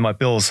can pay my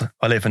bills,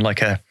 I live in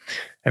like a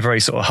very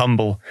sort of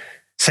humble,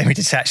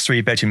 semi-detached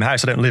 3-bedroom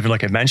house. I don't live in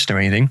like a mansion or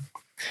anything.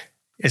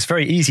 It's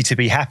very easy to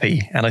be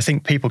happy. And I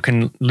think people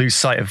can lose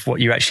sight of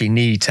what you actually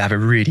need to have a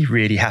really,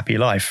 really happy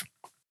life.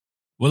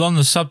 Well, on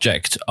the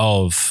subject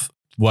of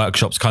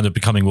workshops kind of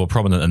becoming more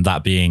prominent and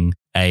that being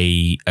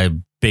a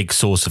big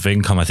source of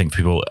income, I think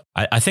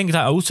I think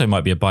that also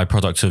might be a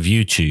byproduct of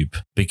YouTube,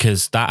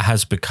 because that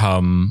has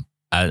become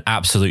an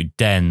absolute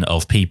den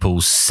of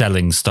people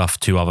selling stuff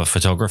to other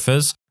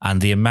photographers,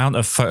 and the amount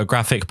of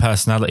photographic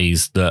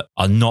personalities that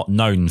are not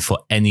known for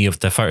any of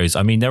their photos.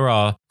 I mean, there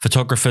are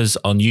photographers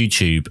on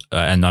YouTube,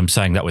 and I'm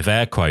saying that with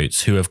air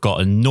quotes, who have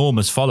got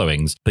enormous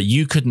followings, but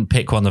you couldn't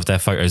pick one of their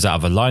photos out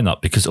of a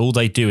lineup because all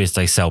they do is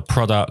they sell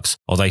products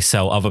or they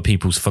sell other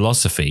people's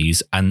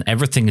philosophies, and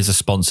everything is a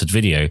sponsored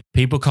video.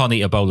 People can't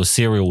eat a bowl of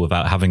cereal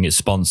without having it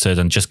sponsored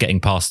and just getting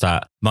past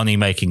that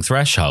money-making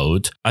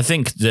threshold. I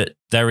think that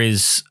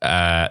there's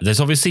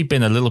obviously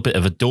been a little bit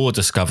of a door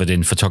discovered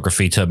in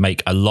photography to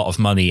make a lot of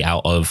money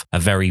out of a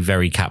very,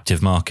 very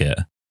captive market.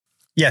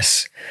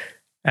 Yes.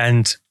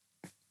 And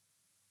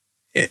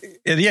at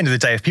the end of the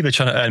day, if people are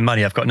trying to earn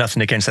money, I've got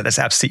nothing against that. That's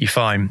absolutely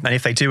fine. And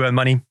if they do earn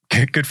money,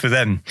 good for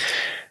them.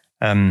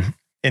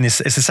 It's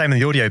the same in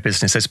the audio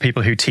business. There's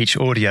people who teach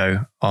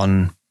audio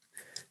on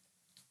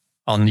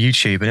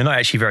YouTube, and they're not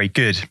actually very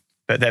good,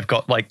 but they've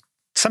got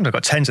some have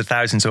got tens of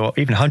thousands or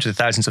even hundreds of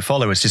thousands of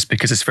followers just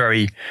because it's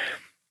very,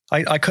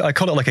 I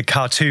call it like a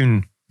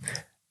cartoon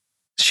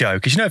show.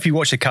 Because, if you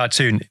watch a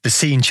cartoon, the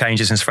scene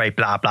changes and it's very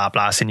blah, blah,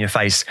 blah, it's in your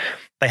face.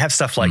 They have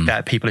stuff like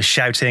that. People are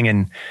shouting,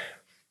 and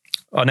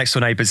our next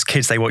door neighbours'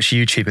 kids, they watch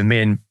YouTube, and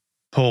me and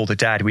Paul, the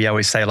dad, we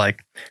always say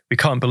we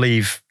can't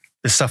believe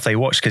the stuff they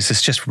watch because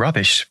it's just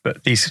rubbish.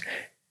 But these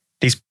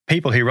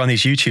people who run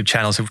these YouTube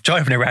channels are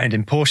driving around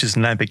in Porsches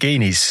and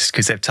Lamborghinis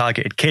because they've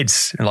targeted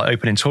kids and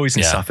opening toys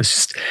and stuff.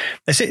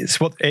 It's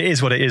what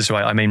it is,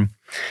 right? I mean,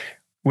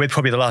 we're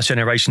probably the last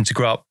generation to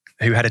grow up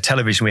who had a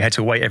television. We had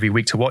to wait every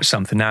week to watch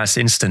something. Now it's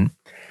instant.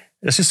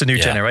 It's just a new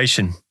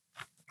generation.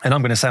 And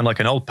I'm going to sound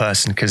like an old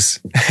person because,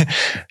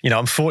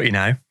 I'm 40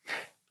 now.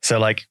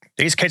 So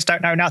these kids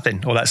don't know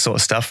nothing, all that sort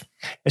of stuff.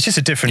 It's just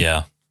a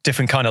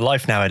different kind of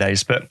life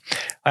nowadays. But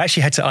I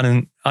actually had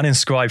to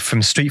unsubscribe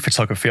from street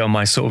photography on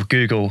my sort of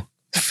Google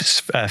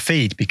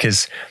feed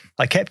because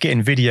I kept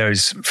getting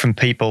videos from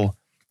people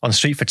on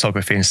street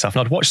photography and stuff.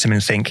 And I'd watch them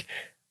and think,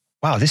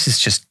 wow, this is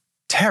just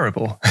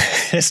terrible.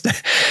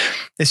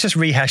 It's just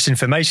rehashed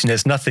information.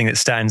 There's nothing that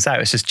stands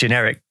out. It's just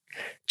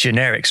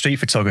generic street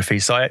photography.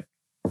 So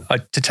I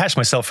detach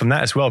myself from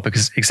that as well,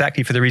 because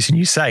exactly for the reason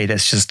you say,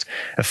 there's just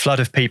a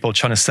flood of people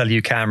trying to sell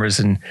you cameras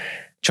and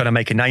trying to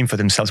make a name for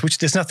themselves, which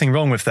there's nothing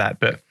wrong with that,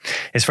 but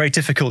it's very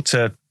difficult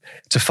to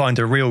find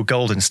the real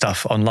golden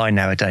stuff online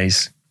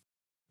nowadays.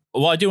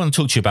 What I do want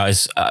to talk to you about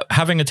is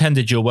having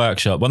attended your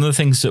workshop. One of the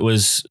things that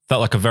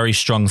felt like a very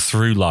strong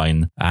through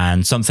line,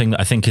 and something that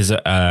I think is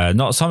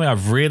not something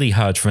I've really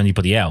heard from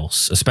anybody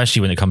else,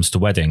 especially when it comes to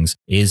weddings,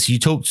 is you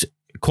talked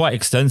quite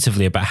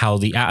extensively about how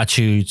the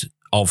attitude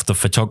of the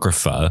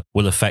photographer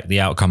will affect the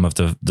outcome of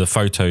the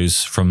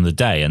photos from the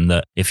day. And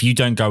that if you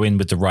don't go in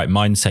with the right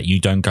mindset, you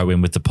don't go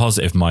in with the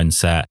positive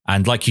mindset.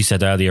 And like you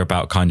said earlier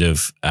about kind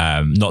of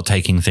not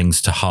taking things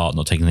to heart,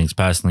 not taking things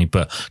personally,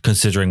 but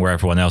considering where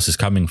everyone else is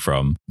coming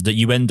from, that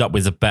you end up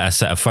with a better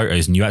set of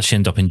photos and you actually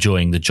end up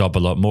enjoying the job a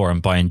lot more.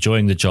 And by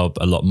enjoying the job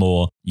a lot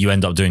more, you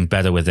end up doing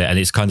better with it. And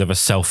it's kind of a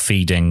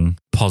self-feeding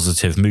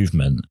positive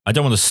movement. I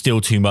don't want to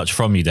steal too much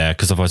from you there,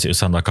 because otherwise it would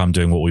sound like I'm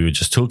doing what we were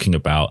just talking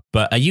about.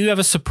 But are you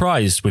ever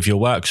surprised with your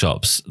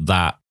workshops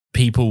that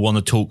people want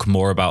to talk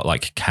more about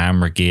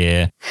camera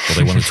gear, or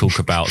they want to talk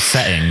about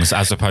settings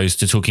as opposed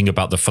to talking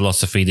about the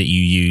philosophy that you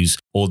use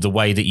or the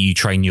way that you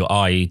train your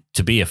eye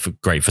to be a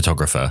great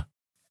photographer?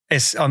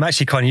 I'm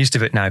actually quite used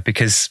to it now,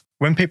 because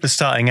when people are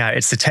starting out,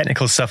 it's the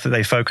technical stuff that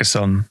they focus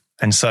on.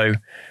 And so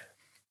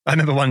I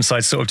remember once I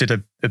sort of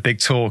did a big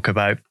talk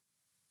about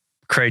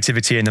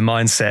creativity and the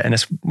mindset. And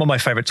it's one of my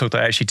favorite talks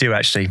that I actually do,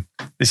 actually.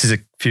 This is a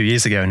few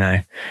years ago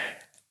now.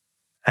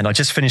 And I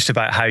just finished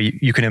about how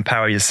you can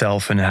empower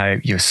yourself and how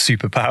you're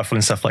super powerful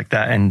and stuff like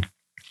that. And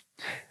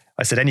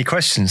I said, any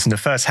questions? And the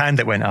first hand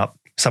that went up,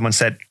 someone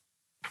said,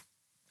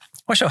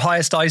 what's your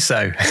highest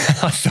ISO?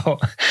 I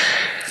thought,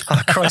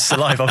 oh, Christ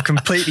alive, I've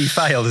completely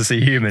failed as a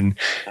human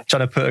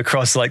trying to put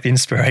across the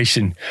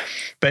inspiration.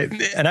 But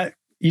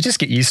you just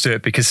get used to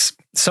it, because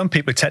some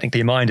people are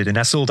technically minded, and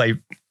that's all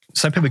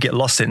some people get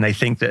lost in it and they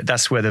think that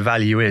that's where the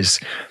value is.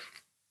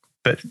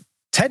 But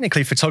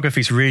technically,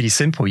 photography is really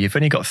simple. You've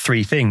only got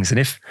three things. And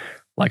if,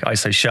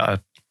 ISO,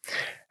 shutter,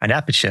 and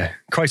aperture,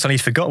 Christ, I only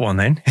forgot one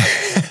then.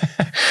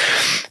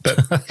 But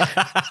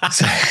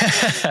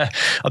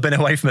I've been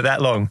away from it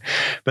that long.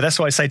 But that's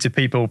why I say to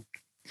people,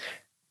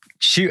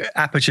 shoot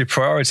aperture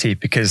priority,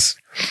 because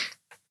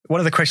one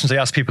of the questions I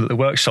ask people at the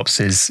workshops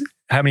is,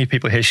 how many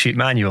people here shoot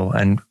manual?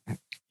 And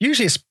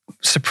usually it's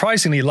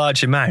surprisingly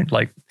large amount,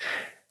 like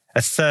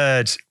a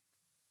third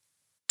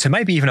to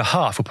maybe even a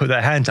half will put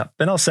their hand up.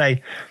 Then I'll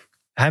say,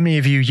 how many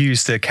of you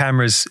use the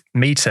camera's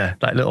meter,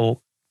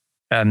 little,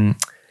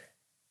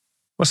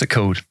 what's it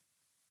called?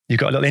 You've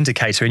got a little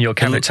indicator in your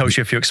camera that tells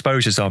you if your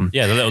exposure's on.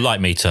 Yeah, the little light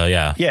meter,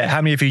 yeah. Yeah,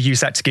 how many of you use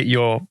that to get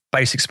your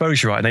base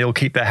exposure right? And they all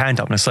keep their hand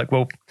up. And it's like,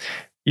 well,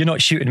 you're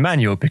not shooting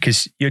manual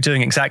because you're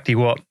doing exactly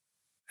what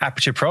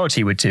aperture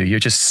priority would do. You're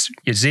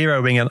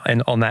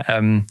zeroing on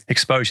that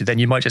exposure. Then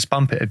you might just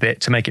bump it a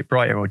bit to make it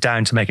brighter or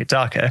down to make it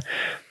darker.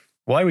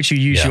 Why would you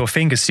use your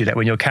fingers to do that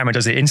when your camera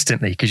does it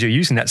instantly? Because you're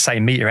using that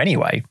same meter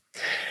anyway.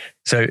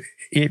 So,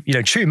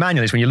 true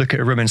manual is when you look at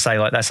a room and say,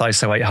 like, that's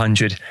ISO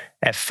 800,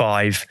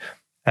 f5,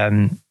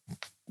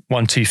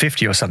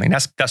 1250 or something.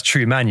 That's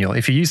true manual.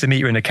 If you use the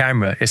meter in the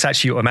camera, it's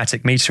actually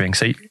automatic metering.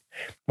 So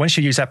once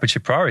you use aperture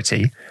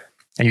priority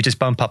and you just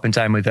bump up and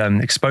down with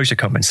exposure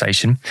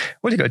compensation,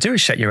 what you've got to do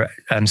is set your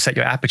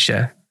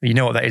aperture. You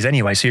know what that is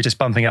anyway. So you're just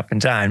bumping up and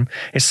down.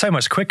 It's so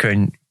much quicker.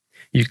 And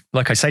you,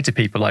 like I say to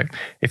people, like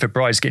if a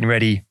bride's getting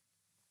ready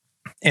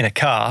in a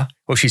car,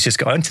 or she's just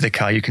got into the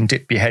car, you can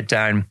dip your head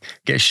down,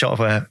 get a shot of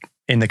her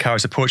in the car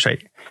as a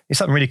portrait. If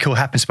something really cool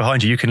happens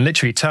behind you, you can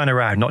literally turn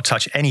around, not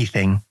touch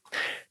anything,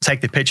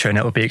 take the picture, and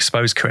it will be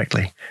exposed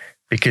correctly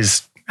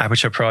because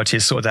aperture priority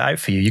has sorted that out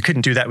for you. You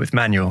couldn't do that with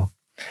manual.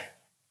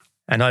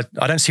 And I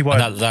don't see why.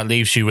 And that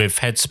leaves you with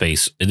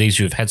headspace. It leaves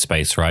you with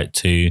headspace, right,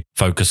 to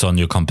focus on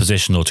your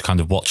composition or to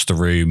kind of watch the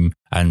room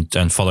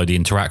and follow the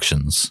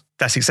interactions.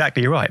 That's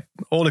exactly right.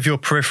 All of your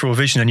peripheral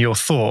vision and your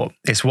thought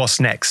is what's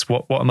next,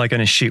 what am I going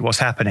to shoot, what's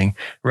happening,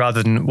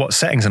 rather than what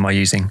settings am I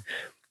using.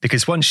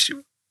 Because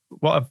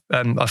what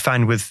I've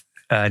found with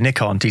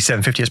Nikon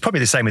D750, it's probably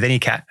the same with any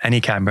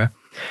camera,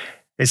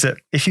 is that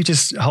if you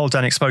just hold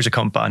down exposure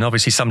comp button,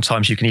 obviously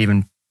sometimes you can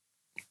even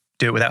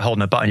do it without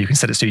holding a button. You can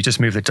set it so you just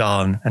move the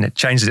dial and it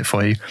changes it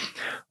for you.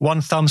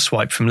 One thumb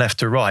swipe from left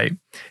to right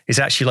is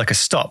actually like a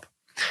stop.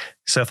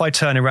 So if I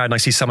turn around and I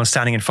see someone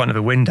standing in front of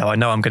a window, I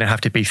know I'm going to have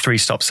to be 3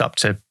 stops up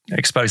to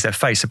expose their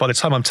face. So by the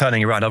time I'm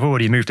turning around, I've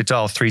already moved the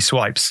dial 3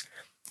 swipes.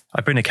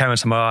 I bring the camera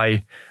to my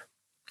eye.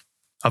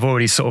 I've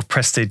already sort of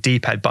pressed the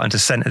D-pad button to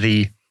center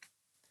the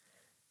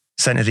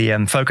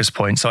focus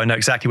point. So I know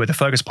exactly where the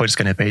focus point is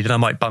going to be. Then I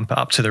might bump it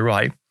up to the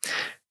right.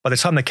 By the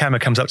time the camera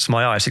comes up to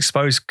my eye, it's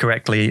exposed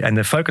correctly and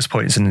the focus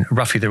point is in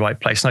roughly the right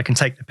place. And I can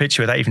take the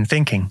picture without even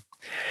thinking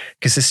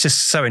because it's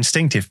just so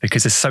instinctive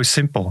because it's so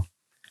simple.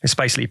 It's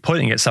basically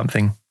pointing at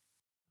something.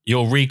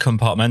 You're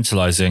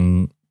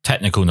recompartmentalizing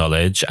technical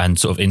knowledge and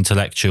sort of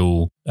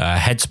intellectual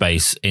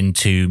headspace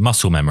into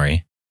muscle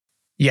memory.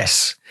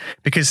 Yes,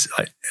 because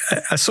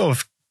a sort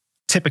of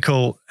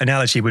typical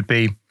analogy would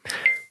be,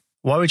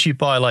 why would you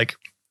buy like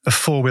a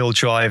 4-wheel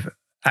drive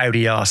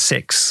Audi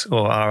R6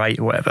 or R8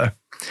 or whatever,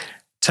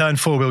 turn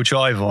 4-wheel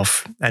drive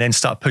off and then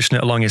start pushing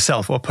it along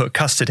yourself, or put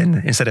custard in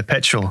instead of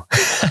petrol?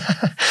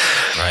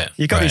 Right.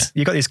 You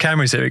got these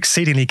cameras that are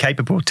exceedingly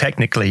capable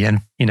technically,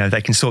 and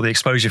they can sort the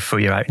exposure for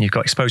you out, and you've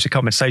got exposure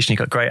compensation, you've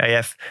got great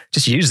AF.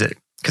 Just use it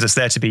because it's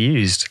there to be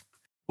used.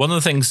 One of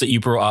the things that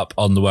you brought up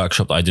on the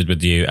workshop that I did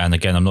with you, and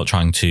again, I'm not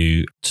trying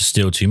to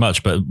steal too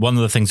much, but one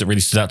of the things that really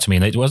stood out to me,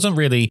 and it wasn't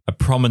really a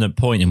prominent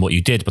point in what you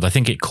did, but I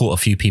think it caught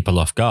a few people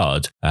off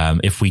guard.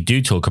 If we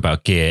do talk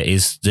about gear,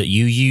 is that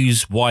you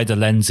use wider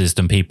lenses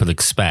than people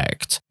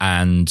expect.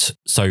 And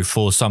so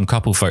for some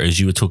couple photos,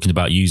 you were talking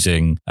about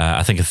using,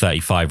 I think a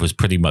 35 was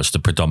pretty much the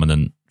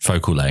predominant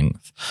focal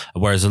length,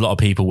 whereas a lot of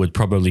people would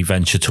probably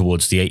venture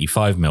towards the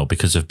 85mm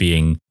because of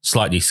being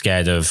slightly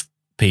scared of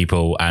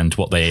people and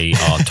what they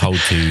are told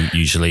to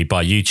usually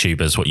by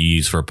YouTubers, what you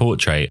use for a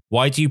portrait.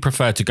 Why do you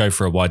prefer to go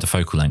for a wider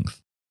focal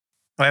length?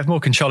 I have more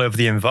control over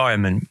the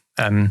environment.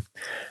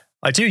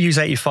 I do use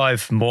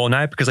 85 more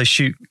now because I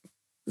shoot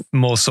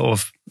more sort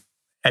of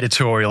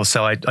editorial.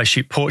 So I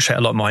shoot portrait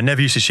a lot more. I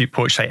never used to shoot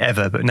portrait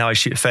ever, but now I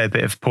shoot a fair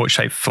bit of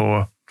portrait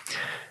for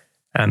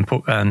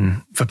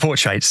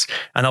portraits.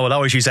 And I will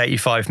always use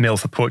 85mm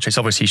for portraits.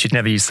 Obviously, you should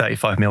never use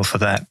 35mm for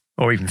that,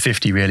 or even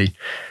 50 really.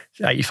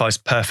 85 is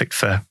perfect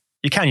for,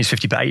 you can use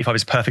 50, but 85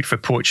 is perfect for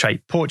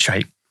portrait.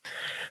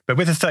 But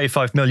with a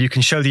 35mm, you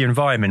can show the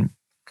environment.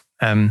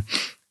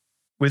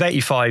 With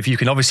 85, you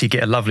can obviously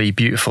get a lovely,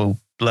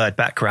 beautiful, blurred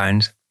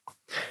background.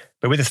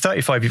 But with a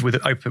 35, with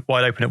it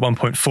wide open at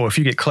 1.4, if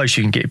you get close,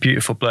 you can get a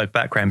beautiful blurred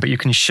background, but you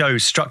can show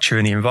structure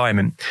in the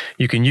environment.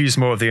 You can use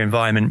more of the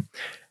environment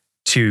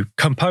to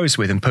compose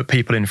with and put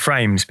people in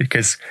frames,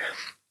 because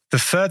the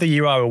further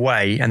you are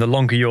away and the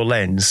longer your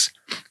lens,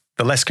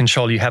 the less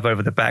control you have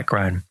over the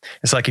background.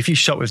 It's like if you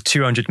shot with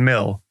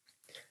 200mm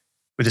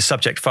with the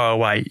subject far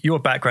away, your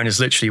background is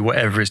literally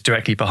whatever is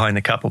directly behind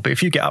the couple. But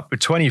if you get up with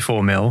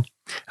 24mm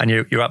and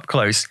you're up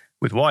close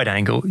with wide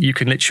angle, you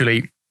can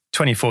literally,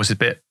 24 is a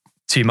bit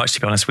too much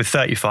to be honest. With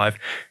 35,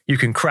 you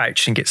can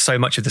crouch and get so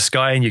much of the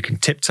sky, and you can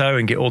tiptoe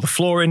and get all the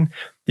floor in.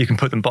 You can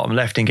put them bottom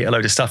left and get a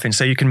load of stuff in.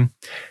 So you can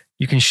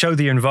show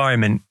the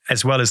environment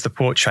as well as the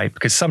portrait,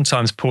 because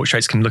sometimes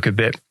portraits can look a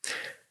bit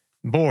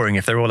boring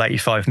if they're all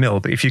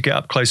 85mm. But if you get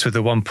up close with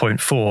the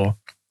 1.4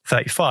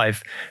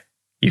 35,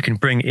 you can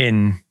bring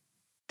in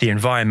the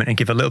environment and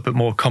give a little bit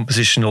more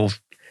compositional.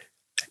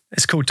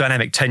 It's called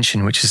dynamic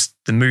tension, which is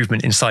the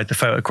movement inside the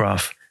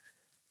photograph.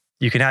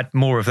 You can add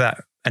more of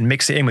that and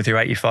mix it in with your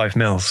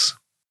 85mm.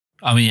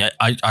 I mean,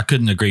 I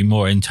couldn't agree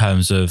more in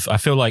terms of, I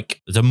feel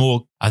like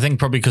I think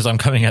probably because I'm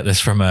coming at this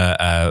from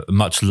a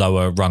much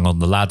lower rung on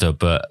the ladder,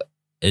 but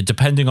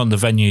depending on the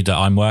venue that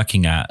I'm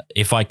working at,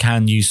 if I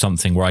can use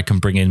something where I can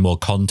bring in more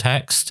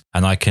context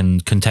and I can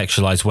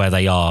contextualize where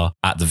they are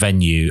at the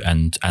venue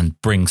and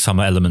bring some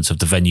elements of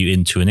the venue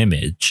into an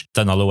image,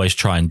 then I'll always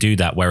try and do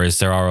that. Whereas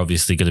there are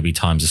obviously going to be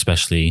times,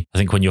 especially I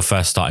think when you're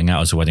first starting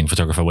out as a wedding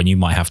photographer, when you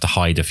might have to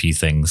hide a few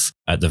things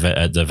at the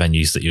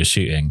venues that you're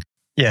shooting.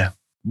 Yeah.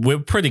 We're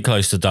pretty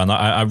close to done.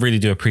 I really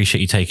do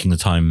appreciate you taking the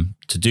time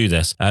to do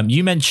this.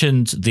 You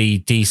mentioned the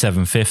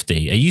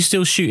D750. Are you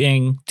still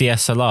shooting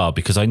DSLR?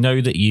 Because I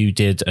know that you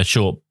did a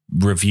short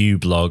review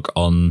blog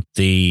on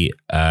the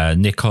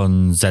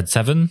Nikon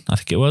Z7, I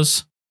think it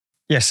was.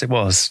 Yes, it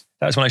was.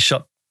 That was when I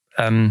shot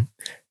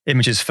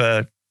images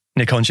for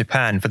Nikon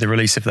Japan for the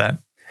release of that.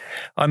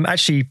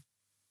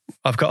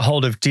 I've got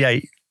hold of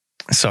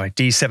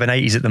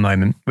D780s at the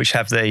moment, which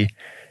have the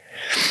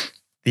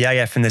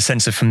AF and the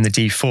sensor from the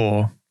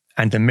D4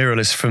 and the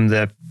mirrorless from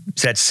the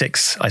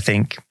Z6, I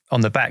think, on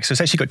the back. So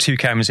it's actually got two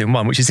cameras in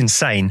one, which is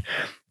insane.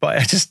 But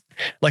I just,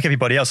 like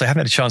everybody else, I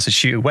haven't had a chance to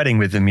shoot a wedding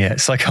with them yet,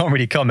 so I can't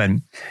really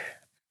comment.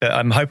 But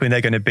I'm hoping they're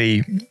going to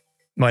be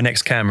my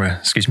next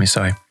camera.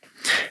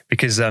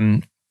 Because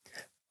I'm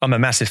a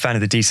massive fan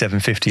of the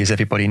D750, as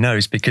everybody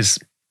knows, because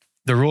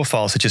the raw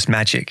files are just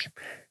magic.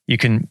 You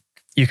can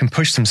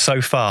push them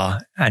so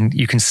far and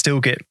you can still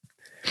get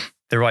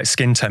the right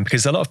skin tone,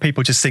 because a lot of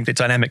people just think that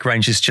dynamic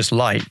range is just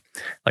light.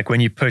 Like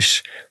when you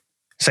push,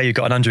 say you've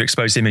got an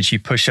underexposed image, you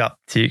push up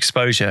the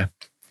exposure.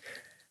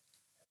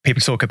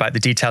 People talk about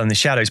the detail in the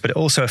shadows, but it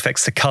also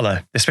affects the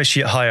color,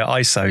 especially at higher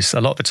ISOs.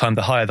 A lot of the time,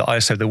 the higher the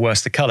ISO, the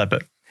worse the color.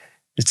 But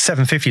the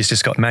 750 has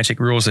just got magic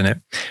rules in it.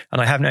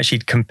 And I haven't actually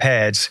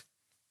compared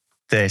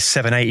the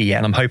 780 yet,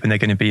 and I'm hoping they're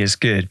going to be as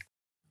good.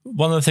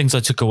 One of the things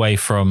I took away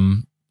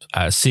from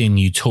seeing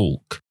you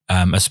talk,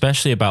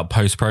 especially about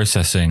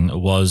post-processing,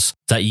 was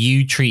that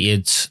you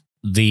treated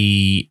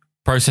the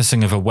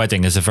processing of a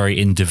wedding as a very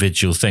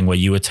individual thing where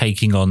you were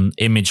taking on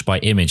image by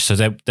image. So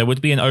there would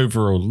be an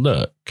overall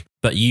look,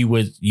 but you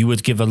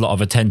would give a lot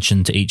of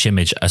attention to each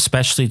image,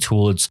 especially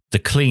towards the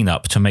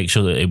cleanup, to make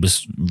sure that it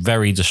was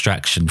very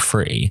distraction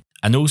free.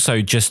 And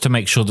also just to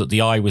make sure that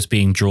the eye was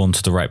being drawn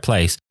to the right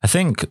place. I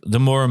think the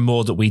more and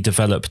more that we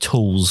develop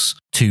tools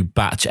to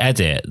batch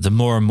edit, the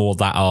more and more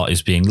that art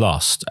is being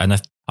lost.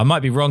 And I might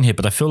be wrong here,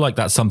 but I feel like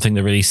that's something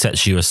that really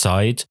sets you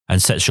aside and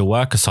sets your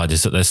work aside,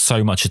 is that there's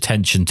so much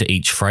attention to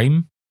each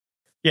frame.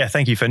 Yeah,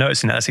 thank you for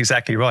noticing that. That's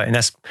exactly right. And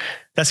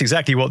that's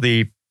exactly what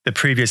the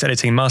previous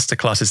editing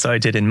masterclasses that I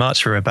did in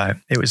March were about.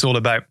 It was all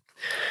about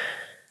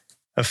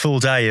a full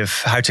day of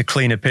how to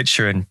clean a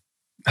picture and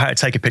how to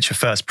take a picture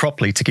first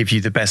properly to give you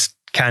the best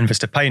canvas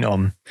to paint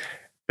on.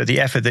 But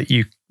the effort that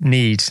you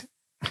that's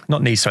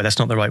not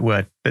the right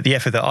word, but the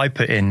effort that I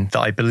put in, that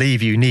I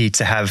believe you need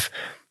to have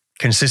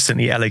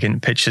consistently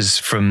elegant pictures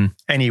from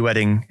any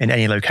wedding, in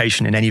any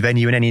location, in any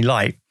venue, in any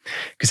light,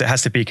 because it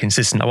has to be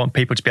consistent. I want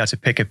people to be able to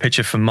pick a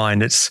picture from mine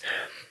that's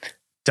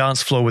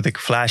dance floor with a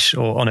flash,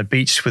 or on a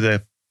beach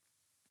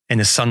in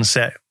the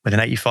sunset with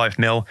an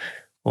 85mm,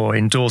 or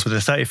indoors with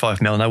a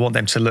 35mm, and I want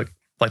them to look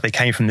like they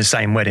came from the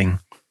same wedding.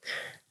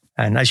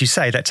 And as you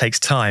say, that takes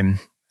time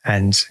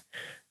and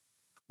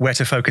where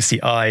to focus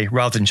the eye,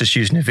 rather than just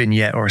using a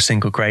vignette or a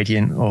single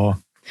gradient, or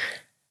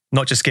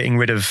not just getting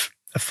rid of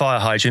a fire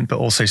hydrant, but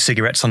also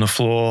cigarettes on the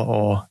floor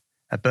or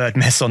a bird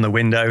mess on the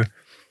window.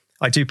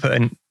 I do put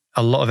in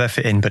a lot of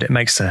effort in, but it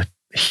makes a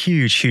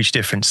huge, huge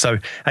difference. So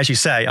as you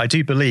say, I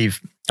do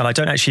believe, and I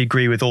don't actually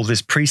agree with all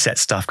this preset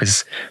stuff,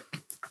 because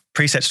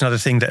preset's another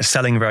thing that is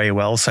selling very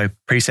well. So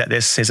preset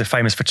this, here's a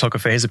famous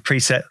photographer, here's a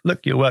preset,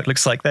 look, your work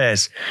looks like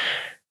theirs.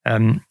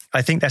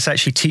 I think that's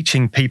actually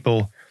teaching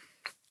people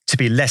to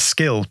be less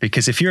skilled,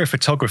 because if you're a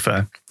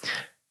photographer,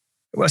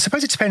 well, I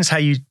suppose it depends how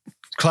you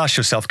class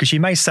yourself, because you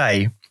may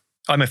say,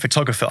 I'm a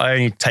photographer, I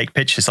only take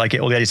pictures, I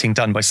get all the editing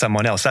done by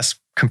someone else. That's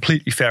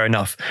completely fair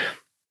enough.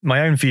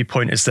 My own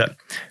viewpoint is that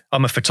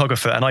I'm a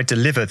photographer and I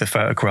deliver the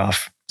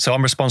photograph. So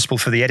I'm responsible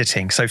for the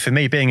editing. So for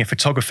me, being a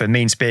photographer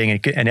means being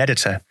an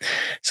editor.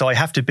 So I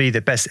have to be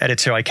the best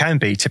editor I can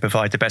be to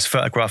provide the best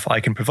photograph I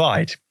can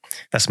provide.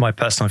 That's my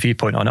personal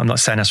viewpoint on it. I'm not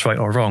saying that's right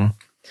or wrong.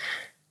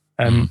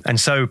 And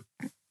so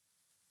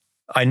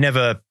I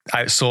never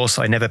outsource,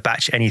 I never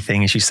batch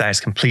anything, as you say. It's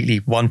completely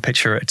one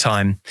picture at a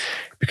time,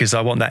 because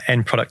I want that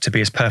end product to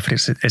be as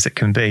perfect as it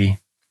can be.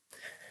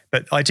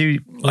 But I do.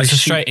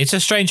 It's a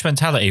strange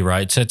mentality,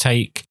 right? To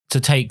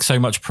take so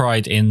much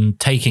pride in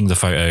taking the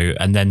photo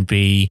and then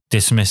be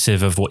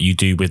dismissive of what you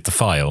do with the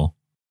file.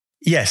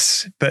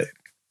 Yes, but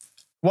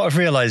what I've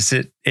realized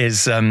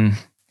is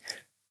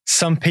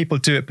some people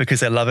do it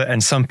because they love it,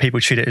 and some people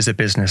treat it as a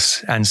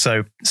business. And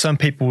so some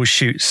people will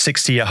shoot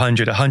 60,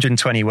 100,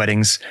 120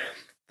 weddings.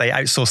 They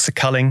outsource the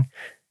culling,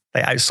 they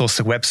outsource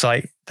the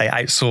website, they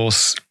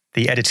outsource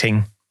the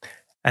editing,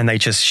 and they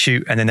just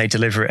shoot and then they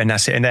deliver it, and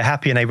that's it. And they're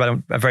happy and they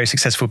run a very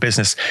successful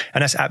business.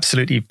 And that's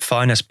absolutely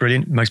fine. That's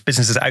brilliant. Most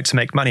businesses are out to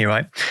make money,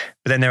 right?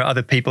 But then there are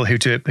other people who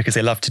do it because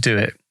they love to do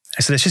it.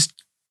 So there's just,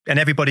 and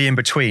everybody in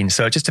between.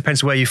 So it just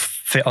depends where you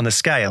fit on the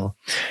scale.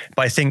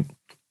 But I think,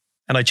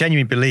 and I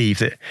genuinely believe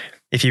that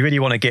if you really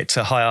want to get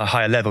to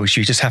higher levels,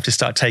 you just have to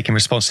start taking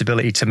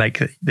responsibility to make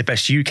the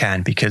best you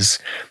can, because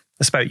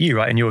it's about you,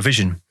 right? And your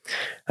vision.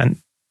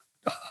 And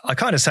I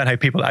kind of understand how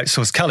people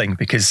outsource culling,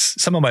 because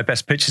some of my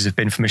best pictures have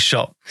been from a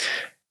shot.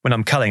 When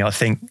I'm culling, I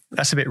think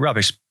that's a bit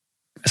rubbish.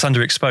 It's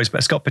underexposed, but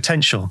it's got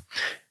potential.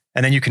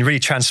 And then you can really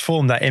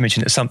transform that image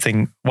into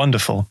something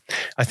wonderful.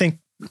 I think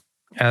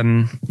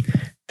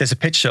there's a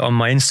picture on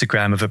my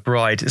Instagram of a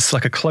bride. It's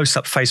like a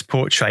close-up face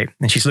portrait,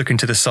 and she's looking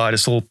to the side.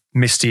 It's all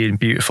misty and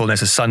beautiful, and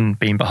there's a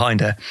sunbeam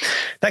behind her.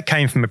 That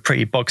came from a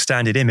pretty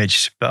bog-standard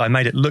image, but I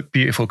made it look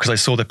beautiful because I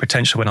saw the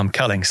potential when I'm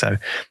culling. So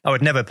I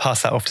would never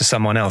pass that off to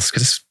someone else,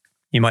 because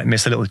you might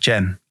miss a little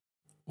gem.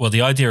 Well,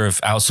 the idea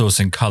of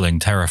outsourcing culling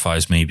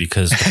terrifies me,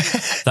 because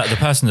that the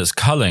person that's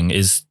culling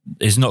is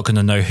not going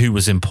to know who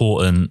was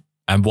important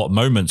and what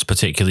moments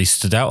particularly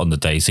stood out on the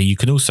day. So you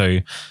can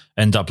also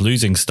end up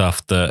losing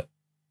stuff that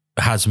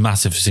has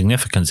massive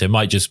significance. It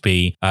might just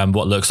be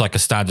what looks like a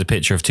standard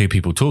picture of two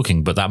people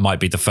talking, but that might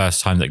be the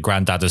first time that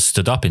Granddad has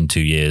stood up in 2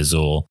 years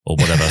or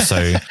whatever.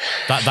 So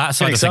that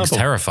side of things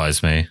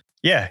terrifies me.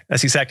 Yeah,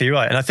 that's exactly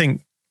right. And I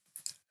think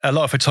a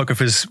lot of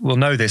photographers will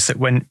know this, that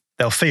when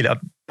they'll feel it,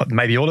 but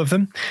maybe all of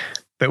them.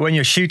 But when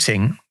you're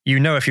shooting, you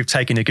know if you've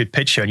taken a good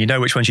picture, and you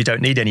know which ones you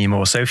don't need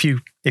anymore. So if you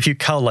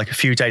cull like a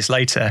few days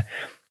later,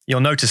 you'll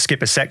know to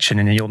skip a section,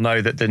 and you'll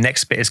know that the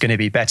next bit is going to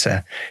be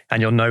better.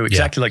 And you'll know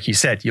exactly like you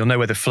said, you'll know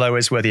where the flow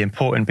is, where the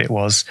important bit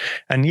was.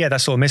 And yeah,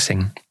 that's all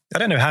missing. I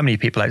don't know how many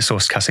people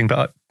outsource cussing,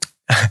 but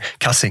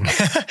cussing.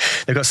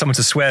 They've got someone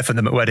to swear for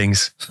them at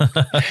weddings.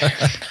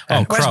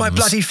 Where's my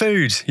bloody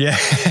food? Yeah,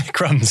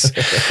 crumbs.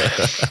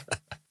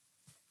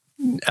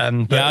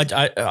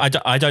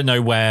 I don't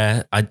know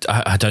where. I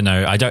don't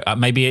know.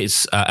 Maybe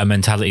it's a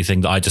mentality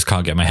thing that I just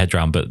can't get my head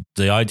around. But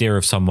the idea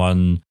of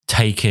someone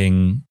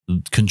taking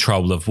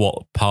control of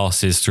what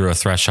passes through a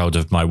threshold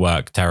of my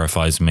work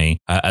terrifies me,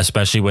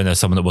 especially when there's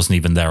someone that wasn't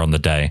even there on the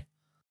day.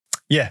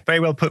 Yeah, very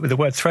well put with the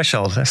word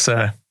threshold. That's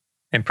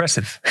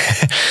impressive.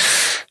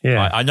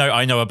 Yeah,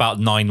 I know about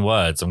 9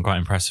 words. I'm quite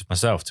impressed with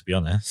myself, to be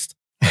honest.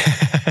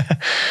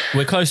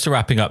 We're close to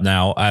wrapping up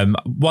now.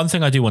 One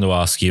thing I do want to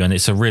ask you, and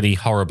it's a really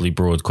horribly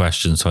broad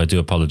question, so I do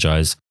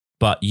apologize,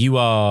 but you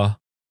are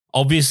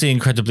obviously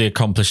incredibly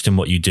accomplished in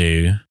what you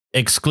do,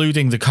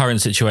 excluding the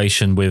current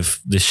situation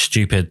with this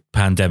stupid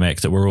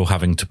pandemic that we're all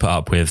having to put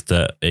up with,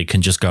 that it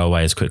can just go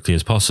away as quickly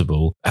as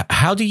possible.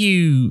 How do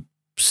you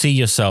see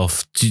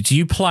yourself? Do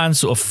you plan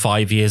sort of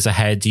 5 years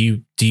ahead? Do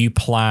you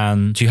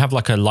have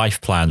like a life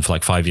plan for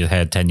like 5 years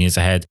ahead, 10 years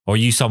ahead? Or are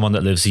you someone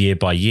that lives year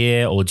by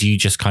year, or do you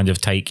just kind of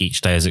take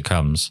each day as it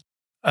comes?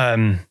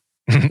 I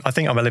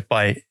think I live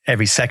by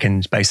every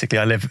second, basically.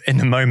 I live in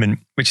the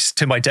moment, which is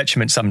to my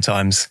detriment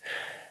sometimes.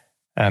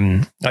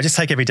 I just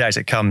take every day as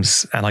it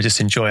comes, and I just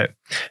enjoy it.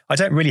 I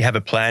don't really have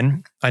a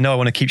plan. I know I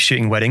want to keep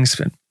shooting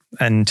weddings,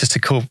 and just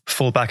to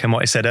fall back on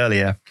what I said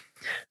earlier,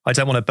 I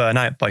don't want to burn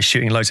out by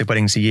shooting loads of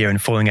weddings a year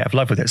and falling out of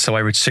love with it. So I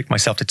restrict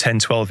myself to 10,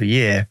 12 a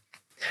year.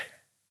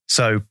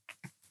 So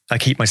I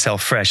keep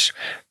myself fresh.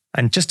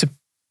 And just to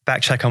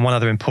backtrack on one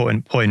other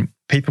important point,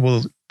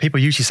 people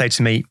usually say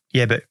to me,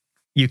 yeah, but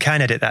you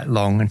can edit that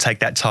long and take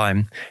that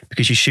time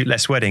because you shoot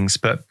less weddings.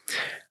 But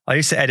I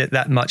used to edit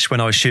that much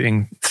when I was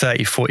shooting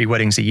 30, 40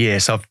 weddings a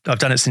year. So I've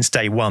done it since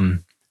day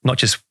one, not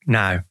just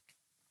now.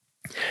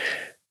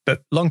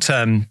 But long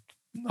term,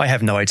 I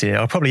have no idea.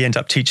 I'll probably end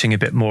up teaching a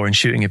bit more and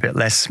shooting a bit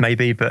less,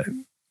 maybe, but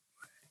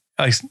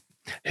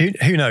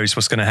who knows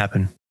what's going to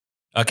happen.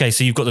 Okay,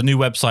 so you've got the new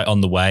website on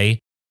the way.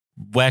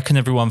 Where can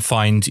everyone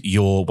find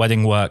your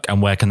wedding work,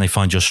 and where can they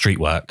find your street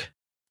work?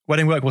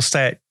 Wedding work will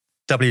stay at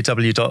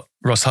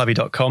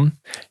www.rossharvey.com,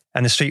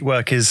 and the street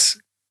work is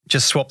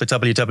just swap the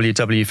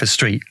www for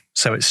street.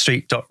 So it's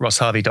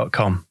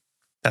street.rossharvey.com.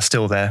 That's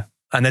still there.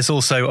 And there's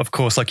also, of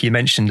course, like you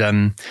mentioned,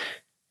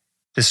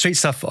 the street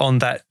stuff on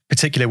that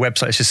particular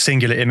website is just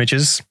singular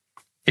images.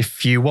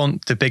 If you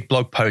want the big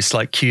blog posts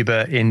like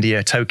Cuba,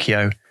 India,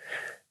 Tokyo,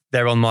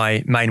 they're on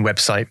my main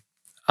website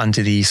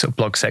under the sort of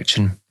blog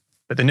section.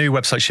 But the new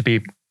website should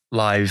be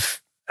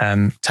live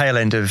tail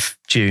end of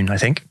June, I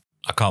think.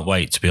 I can't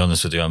wait, to be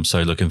honest with you. I'm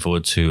so looking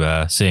forward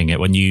to seeing it.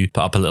 When you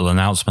put up a little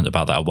announcement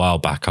about that a while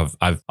back,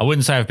 I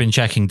wouldn't say I've been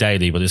checking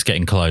daily, but it's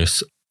getting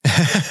close.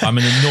 I'm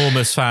an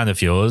enormous fan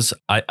of yours.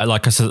 I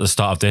like I said at the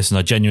start of this, and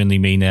I genuinely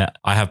mean it,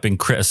 I have been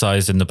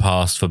criticized in the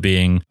past for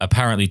being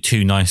apparently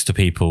too nice to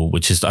people,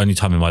 which is the only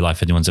time in my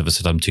life anyone's ever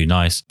said I'm too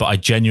nice. But I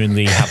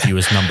genuinely have you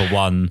as number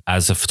one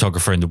as a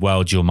photographer in the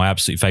world. You're my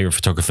absolute favorite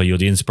photographer. You're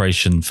the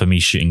inspiration for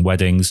me shooting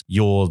weddings.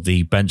 You're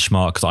the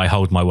benchmark that I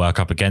hold my work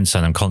up against,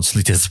 and I'm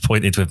constantly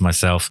disappointed with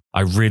myself.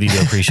 I really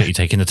do appreciate you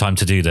taking the time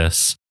to do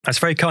this. That's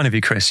very kind of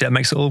you, Kris. Yeah, it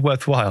makes it all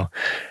worthwhile.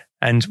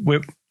 And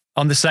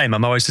I'm the same.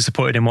 I'm always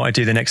disappointed in what I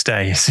do the next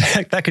day.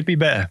 That could be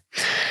better.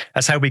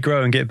 That's how we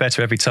grow and get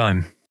better every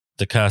time.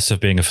 The curse of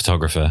being a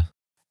photographer.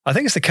 I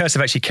think it's the curse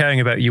of actually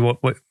caring about you,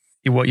 what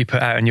you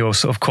put out and your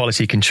sort of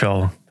quality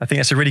control. I think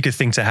that's a really good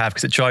thing to have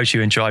because it drives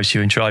you and drives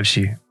you and drives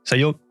you.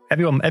 So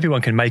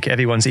everyone can make it.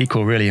 Everyone's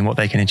equal really in what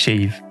they can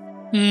achieve.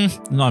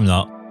 No, I'm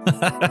not.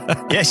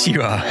 Yes,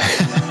 you are.